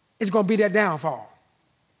is going to be their downfall.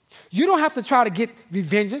 You don't have to try to get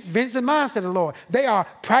vengeance. Vengeance is mine, said the Lord. They are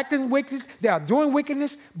practicing wickedness. They are doing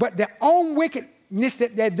wickedness, but their own wickedness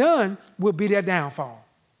that they've done will be their downfall.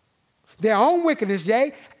 Their own wickedness,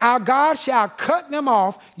 yea, our God shall cut them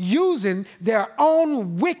off using their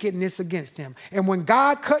own wickedness against them. And when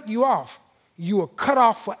God cut you off, you are cut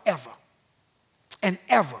off forever and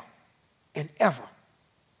ever and ever.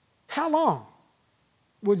 How long?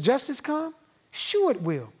 Will justice come? Sure it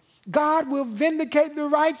will. God will vindicate the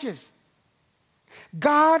righteous.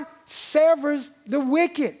 God severs the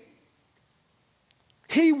wicked.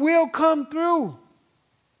 He will come through.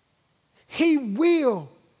 He will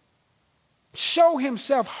show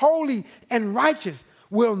himself holy and righteous.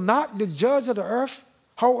 Will not the judge of the earth,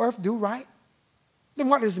 whole earth, do right? Then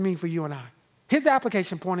what does it mean for you and I? Here's the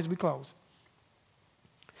application point as we close.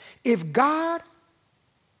 If God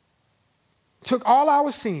took all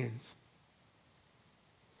our sins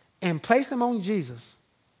and placed them on Jesus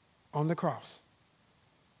on the cross,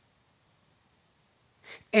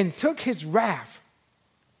 and took his wrath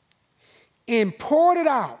and poured it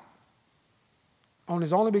out on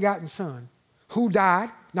his only begotten Son, who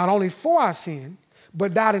died not only for our sin,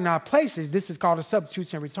 but died in our places. This is called a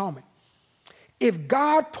substitutionary atonement. If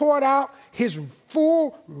God poured out his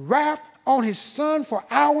full wrath on his Son for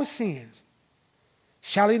our sins,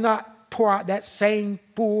 shall he not pour out that same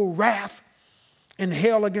full wrath in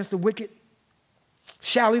hell against the wicked?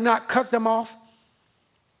 Shall he not cut them off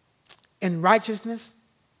in righteousness?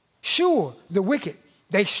 Sure, the wicked,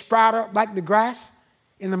 they sprout up like the grass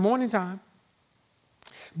in the morning time.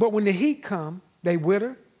 But when the heat comes, they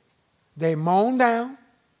wither, they mown down,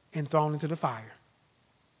 and thrown into the fire.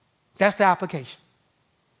 That's the application.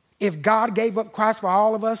 If God gave up Christ for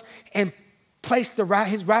all of us and placed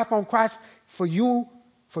his wrath on Christ for you,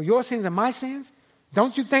 for your sins and my sins,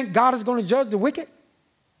 don't you think God is going to judge the wicked?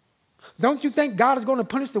 Don't you think God is going to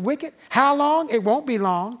punish the wicked? How long? It won't be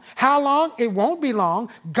long. How long? It won't be long.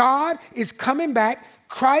 God is coming back.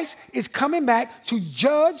 Christ is coming back to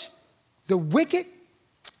judge the wicked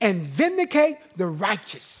and vindicate the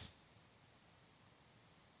righteous.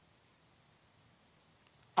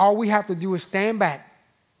 All we have to do is stand back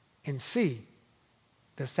and see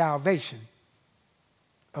the salvation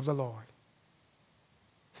of the Lord.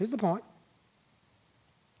 Here's the point.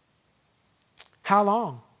 How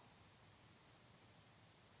long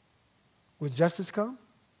will justice come?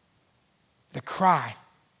 The cry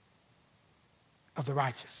of the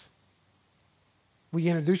righteous. We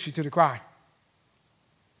introduce you to the cry.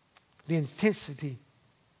 The intensity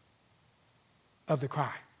of the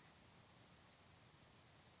cry.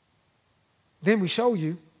 Then we show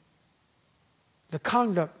you the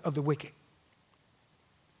conduct of the wicked.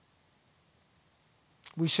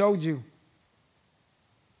 We showed you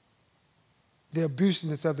the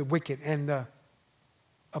abusiveness of the wicked and the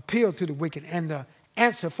appeal to the wicked and the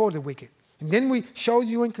answer for the wicked. And then we showed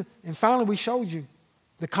you, and finally we showed you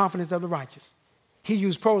the confidence of the righteous. He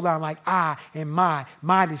used pronouns like I and my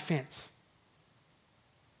defense.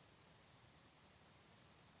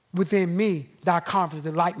 Within me, thy confidence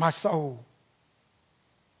delight my soul.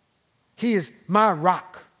 He is my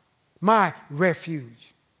rock, my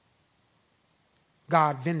refuge.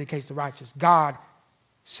 God vindicates the righteous. God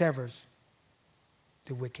severs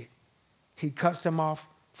the wicked. He cuts them off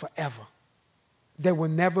forever. There will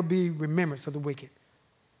never be remembrance of the wicked.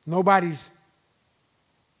 Nobody's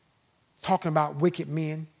talking about wicked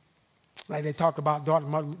men like they talked about Dr.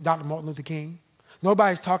 Martin Luther King.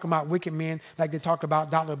 Nobody's talking about wicked men like they talked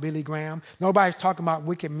about Dr. Billy Graham. Nobody's talking about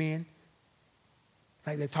wicked men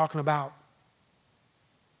like they're talking about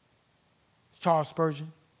Charles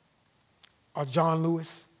Spurgeon or John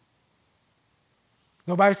Lewis.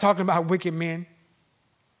 Nobody's talking about wicked men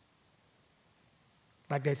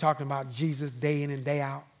like they're talking about Jesus day in and day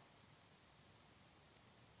out.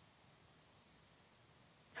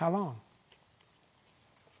 How long?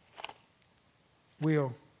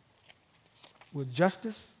 Will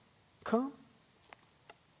justice come?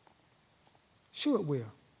 Sure it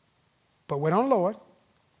will. But wait on the Lord.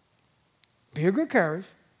 Be of good courage,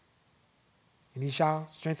 and he shall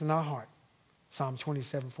strengthen our heart. Psalm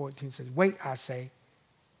 27:14 says, wait, I say,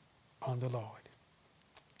 on the Lord.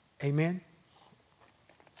 Amen.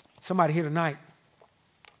 Somebody here tonight,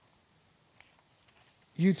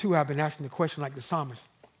 you too have been asking the question like the psalmist,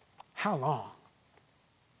 how long?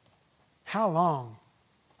 How long,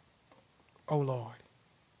 O Lord?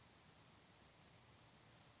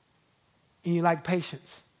 And you like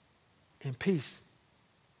patience and peace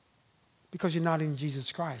because you're not in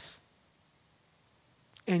Jesus Christ.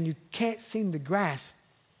 And you can't seem to grasp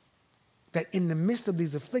that in the midst of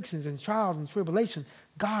these afflictions and trials and tribulations,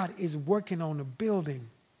 God is working on a building.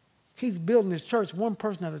 He's building his church one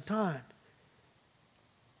person at a time.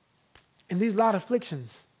 And these lot of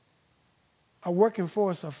afflictions are working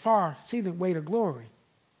for us a far exceeding weight of glory.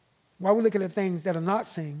 While we look at the things that are not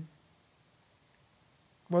seen,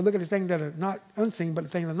 we'll look at the things that are not unseen, but the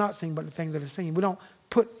things that are not seen, but the things that are seen. We don't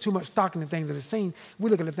put too much stock in the things that are seen. We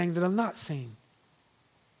look at the things that are not seen.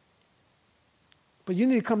 But you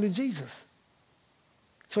need to come to Jesus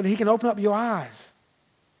so that he can open up your eyes.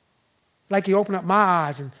 Like he opened up my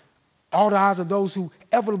eyes and all the eyes of those who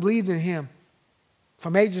ever believed in him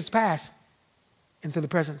from ages past into the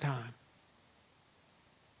present time.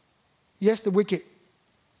 Yes, the wicked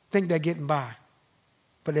think they're getting by,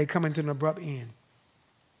 but they come into an abrupt end.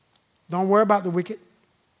 Don't worry about the wicked.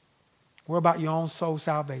 Worry about your own soul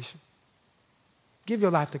salvation. Give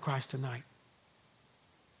your life to Christ tonight.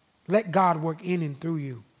 Let God work in and through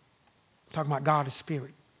you. I'm talking about God the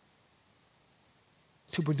Spirit.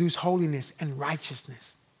 To produce holiness and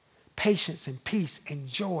righteousness, patience and peace and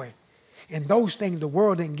joy. And those things the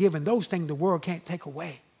world didn't give, and those things the world can't take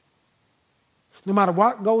away. No matter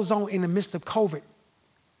what goes on in the midst of COVID,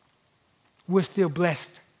 we're still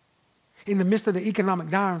blessed. In the midst of the economic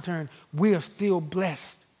downturn, we are still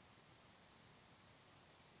blessed.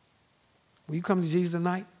 Will you come to Jesus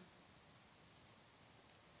tonight?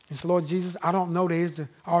 And say, Lord Jesus, I don't know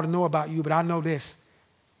all to know about you, but I know this.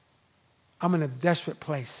 I'm in a desperate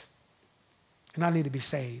place, and I need to be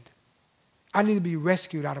saved. I need to be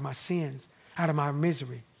rescued out of my sins, out of my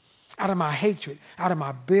misery, out of my hatred, out of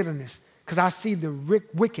my bitterness, because I see the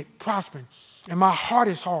wicked prospering, and my heart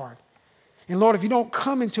is hard. And Lord, if you don't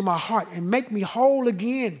come into my heart and make me whole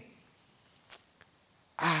again,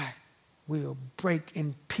 I will break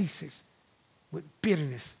in pieces with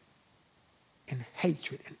bitterness and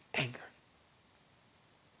hatred and anger.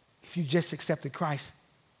 If you just accepted Christ,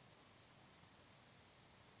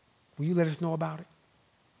 will you let us know about it?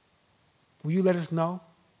 Will you let us know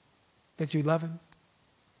that you love him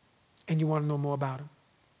and you want to know more about him?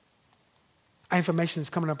 Our information is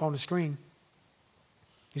coming up on the screen.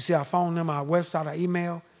 You see our phone number, our website, our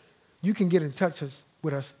email. You can get in touch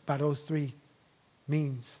with us by those three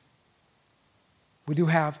means. We do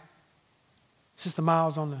have Sister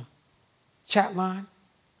Miles on the chat line.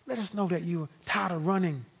 Let us know that you're tired of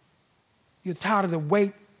running. You're tired of the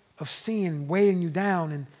weight of sin weighing you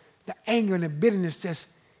down and the anger and the bitterness just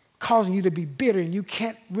causing you to be bitter and you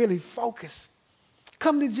can't really focus.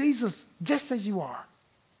 Come to Jesus just as you are.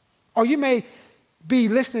 Or you may be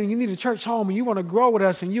listening, you need a church home and you want to grow with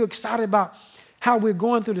us and you're excited about how we're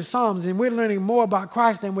going through the Psalms and we're learning more about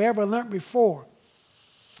Christ than we ever learned before.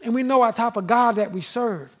 And we know our type of God that we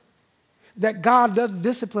serve. That God doesn't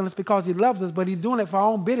discipline us because he loves us, but he's doing it for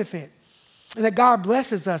our own benefit. And that God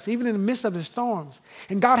blesses us even in the midst of the storms.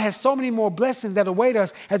 And God has so many more blessings that await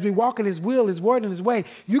us as we walk in his will, his word, and his way.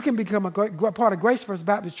 You can become a part of Grace First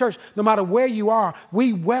Baptist Church no matter where you are.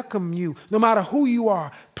 We welcome you no matter who you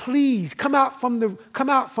are. Please come out from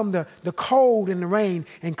the cold and the rain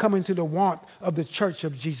and come into the warmth of the church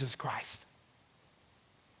of Jesus Christ.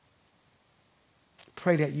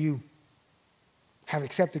 Pray that you have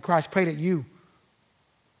accepted Christ. Pray that you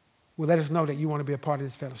will let us know that you want to be a part of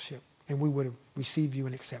this fellowship. And we would receive you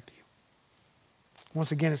and accept you.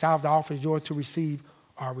 Once again, it's out of the office yours to receive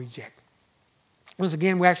or reject. Once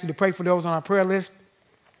again, we ask you to pray for those on our prayer list.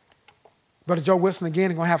 Brother Joe Wilson,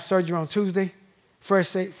 again, is going to have surgery on Tuesday.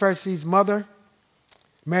 Firstie's mother,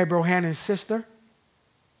 Mary Brohannon's sister,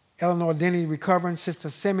 Eleanor Denny recovering, Sister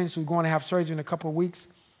Simmons, who's going to have surgery in a couple of weeks,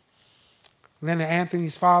 Leonard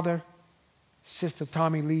Anthony's father, Sister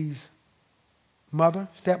Tommy Lee's mother,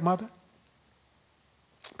 stepmother.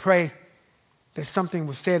 Pray that something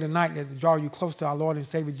was said tonight that will draw you close to our Lord and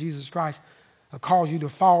Savior Jesus Christ, or cause you to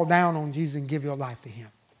fall down on Jesus and give your life to him.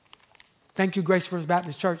 Thank you, Grace First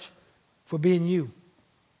Baptist Church, for being you,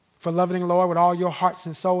 for loving the Lord with all your hearts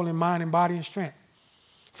and soul and mind and body and strength,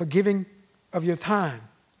 for giving of your time,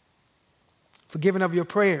 for giving of your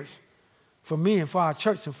prayers, for me and for our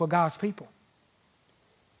church and for God's people,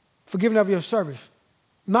 for giving of your service.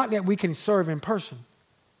 Not that we can serve in person,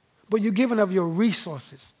 but you're giving of your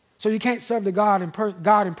resources. So you can't serve the God in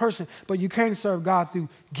person, but you can serve God through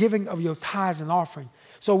giving of your tithes and offering.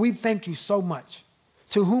 So we thank you so much.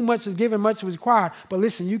 To whom much is given, much is required. But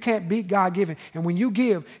listen, you can't beat God giving. And when you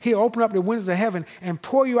give, he'll open up the windows of heaven and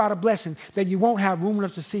pour you out a blessing that you won't have room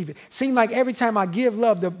enough to receive it. Seems like every time I give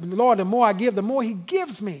love, the Lord, the more I give, the more he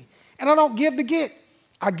gives me. And I don't give to get.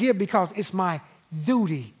 I give because it's my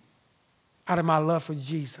duty out of my love for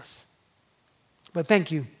Jesus. But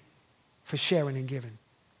thank you for sharing and giving.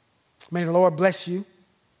 May the Lord bless you.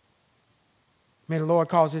 May the Lord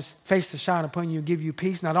cause his face to shine upon you and give you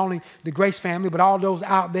peace. Not only the Grace family, but all those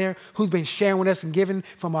out there who's been sharing with us and giving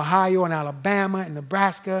from Ohio and Alabama and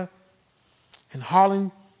Nebraska and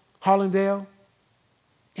Hollandale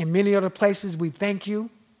and many other places. We thank you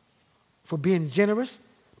for being generous.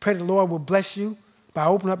 Pray the Lord will bless you by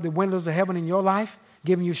opening up the windows of heaven in your life,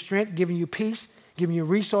 giving you strength, giving you peace, giving you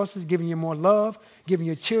resources, giving you more love, giving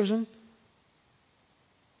your children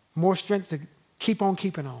more strength to keep on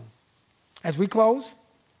keeping on. As we close,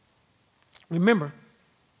 remember,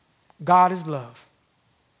 God is love.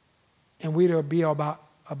 And we will be about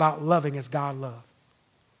loving as God loved.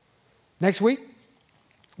 Next week,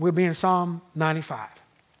 we'll be in Psalm 95.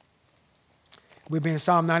 We'll be in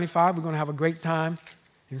Psalm 95. We're going to have a great time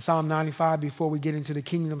in Psalm 95 before we get into the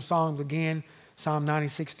Kingdom Songs again, Psalm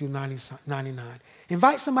 96 through 99.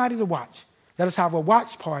 Invite somebody to watch. Let us have a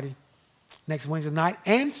watch party next Wednesday night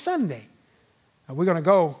and Sunday. We're going to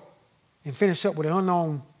go and finish up with an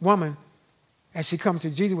unknown woman as she comes to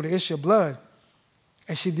Jesus with an issue of blood,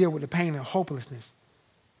 as she deals with the pain and hopelessness.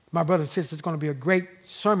 My brothers and sisters, it's going to be a great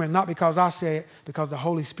sermon, not because I say it, because the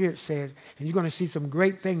Holy Spirit says. And you're going to see some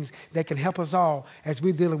great things that can help us all as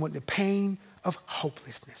we're dealing with the pain of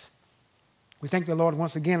hopelessness. We thank the Lord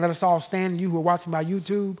once again. Let us all stand. You who are watching by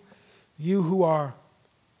YouTube, you who are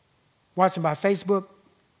watching by Facebook,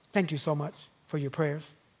 thank you so much for your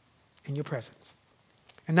prayers and your presence.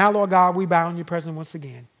 And now, Lord God, we bow in your presence once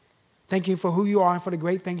again. Thank you for who you are and for the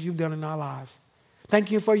great things you've done in our lives.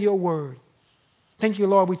 Thank you for your word. Thank you,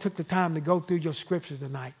 Lord, we took the time to go through your scriptures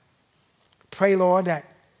tonight. Pray, Lord, that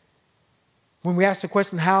when we ask the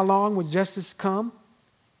question, how long will justice come?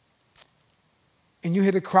 And you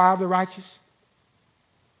hear the cry of the righteous,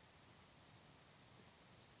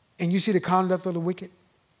 and you see the conduct of the wicked,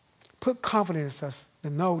 put confidence in us to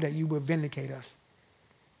know that you will vindicate us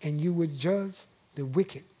and you will judge the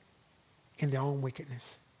wicked in their own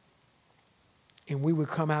wickedness. And we will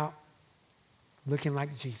come out looking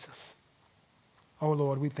like Jesus. Oh,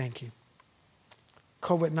 Lord, we thank you.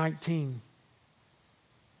 COVID-19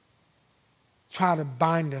 try to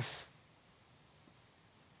bind us,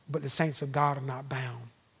 but the saints of God are not bound.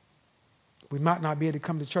 We might not be able to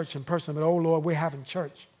come to church in person, but, oh, Lord, we're having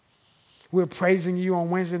church. We're praising you on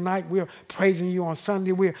Wednesday night. We're praising you on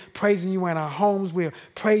Sunday. We're praising you in our homes. We're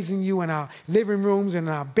praising you in our living rooms and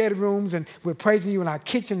in our bedrooms. And we're praising you in our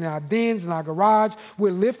kitchen, in our dens, in our garage.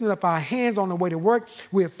 We're lifting up our hands on the way to work.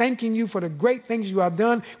 We're thanking you for the great things you have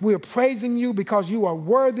done. We're praising you because you are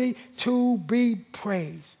worthy to be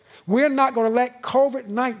praised. We're not going to let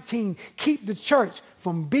COVID-19 keep the church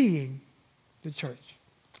from being the church.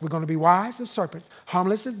 We're going to be wise as serpents,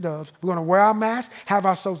 harmless as doves. We're going to wear our masks, have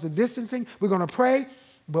our social distancing. We're going to pray,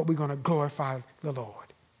 but we're going to glorify the Lord.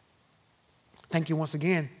 Thank you once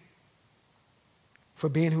again for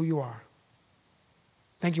being who you are.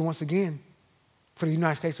 Thank you once again for the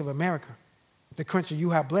United States of America, the country you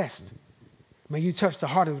have blessed. May you touch the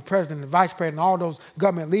heart of the president, the vice president, and all those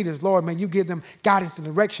government leaders. Lord, may you give them guidance and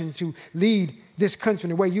direction to lead this country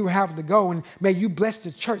in the way you have to go. And may you bless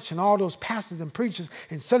the church and all those pastors and preachers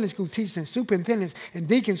and Sunday school teachers and superintendents and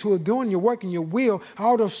deacons who are doing your work and your will,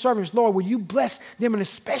 all those servants. Lord, will you bless them in a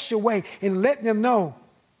special way and let them know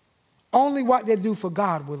only what they do for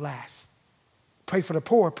God will last. Pray for the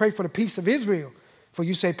poor. Pray for the peace of Israel. For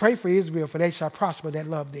you say, pray for Israel, for they shall prosper that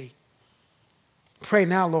love thee. Pray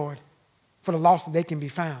now, Lord, for the lost that they can be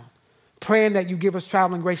found. praying that you give us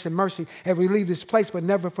traveling grace and mercy as we leave this place, but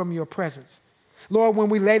never from your presence. Lord, when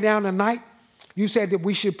we lay down at night, you said that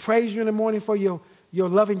we should praise you in the morning for your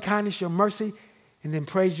loving kindness, your mercy, and then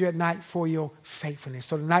praise you at night for your faithfulness.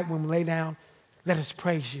 So tonight when we lay down, let us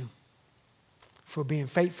praise you for being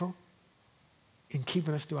faithful and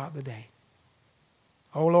keeping us throughout the day.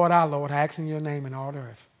 Oh, Lord, our Lord, I ask in your name in all the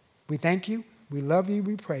earth. We thank you, we love you,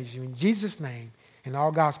 we praise you. In Jesus' name, and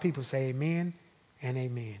all God's people say amen and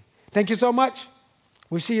amen. Thank you so much.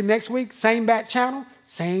 We'll see you next week. Same bat channel,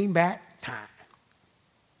 same bat time.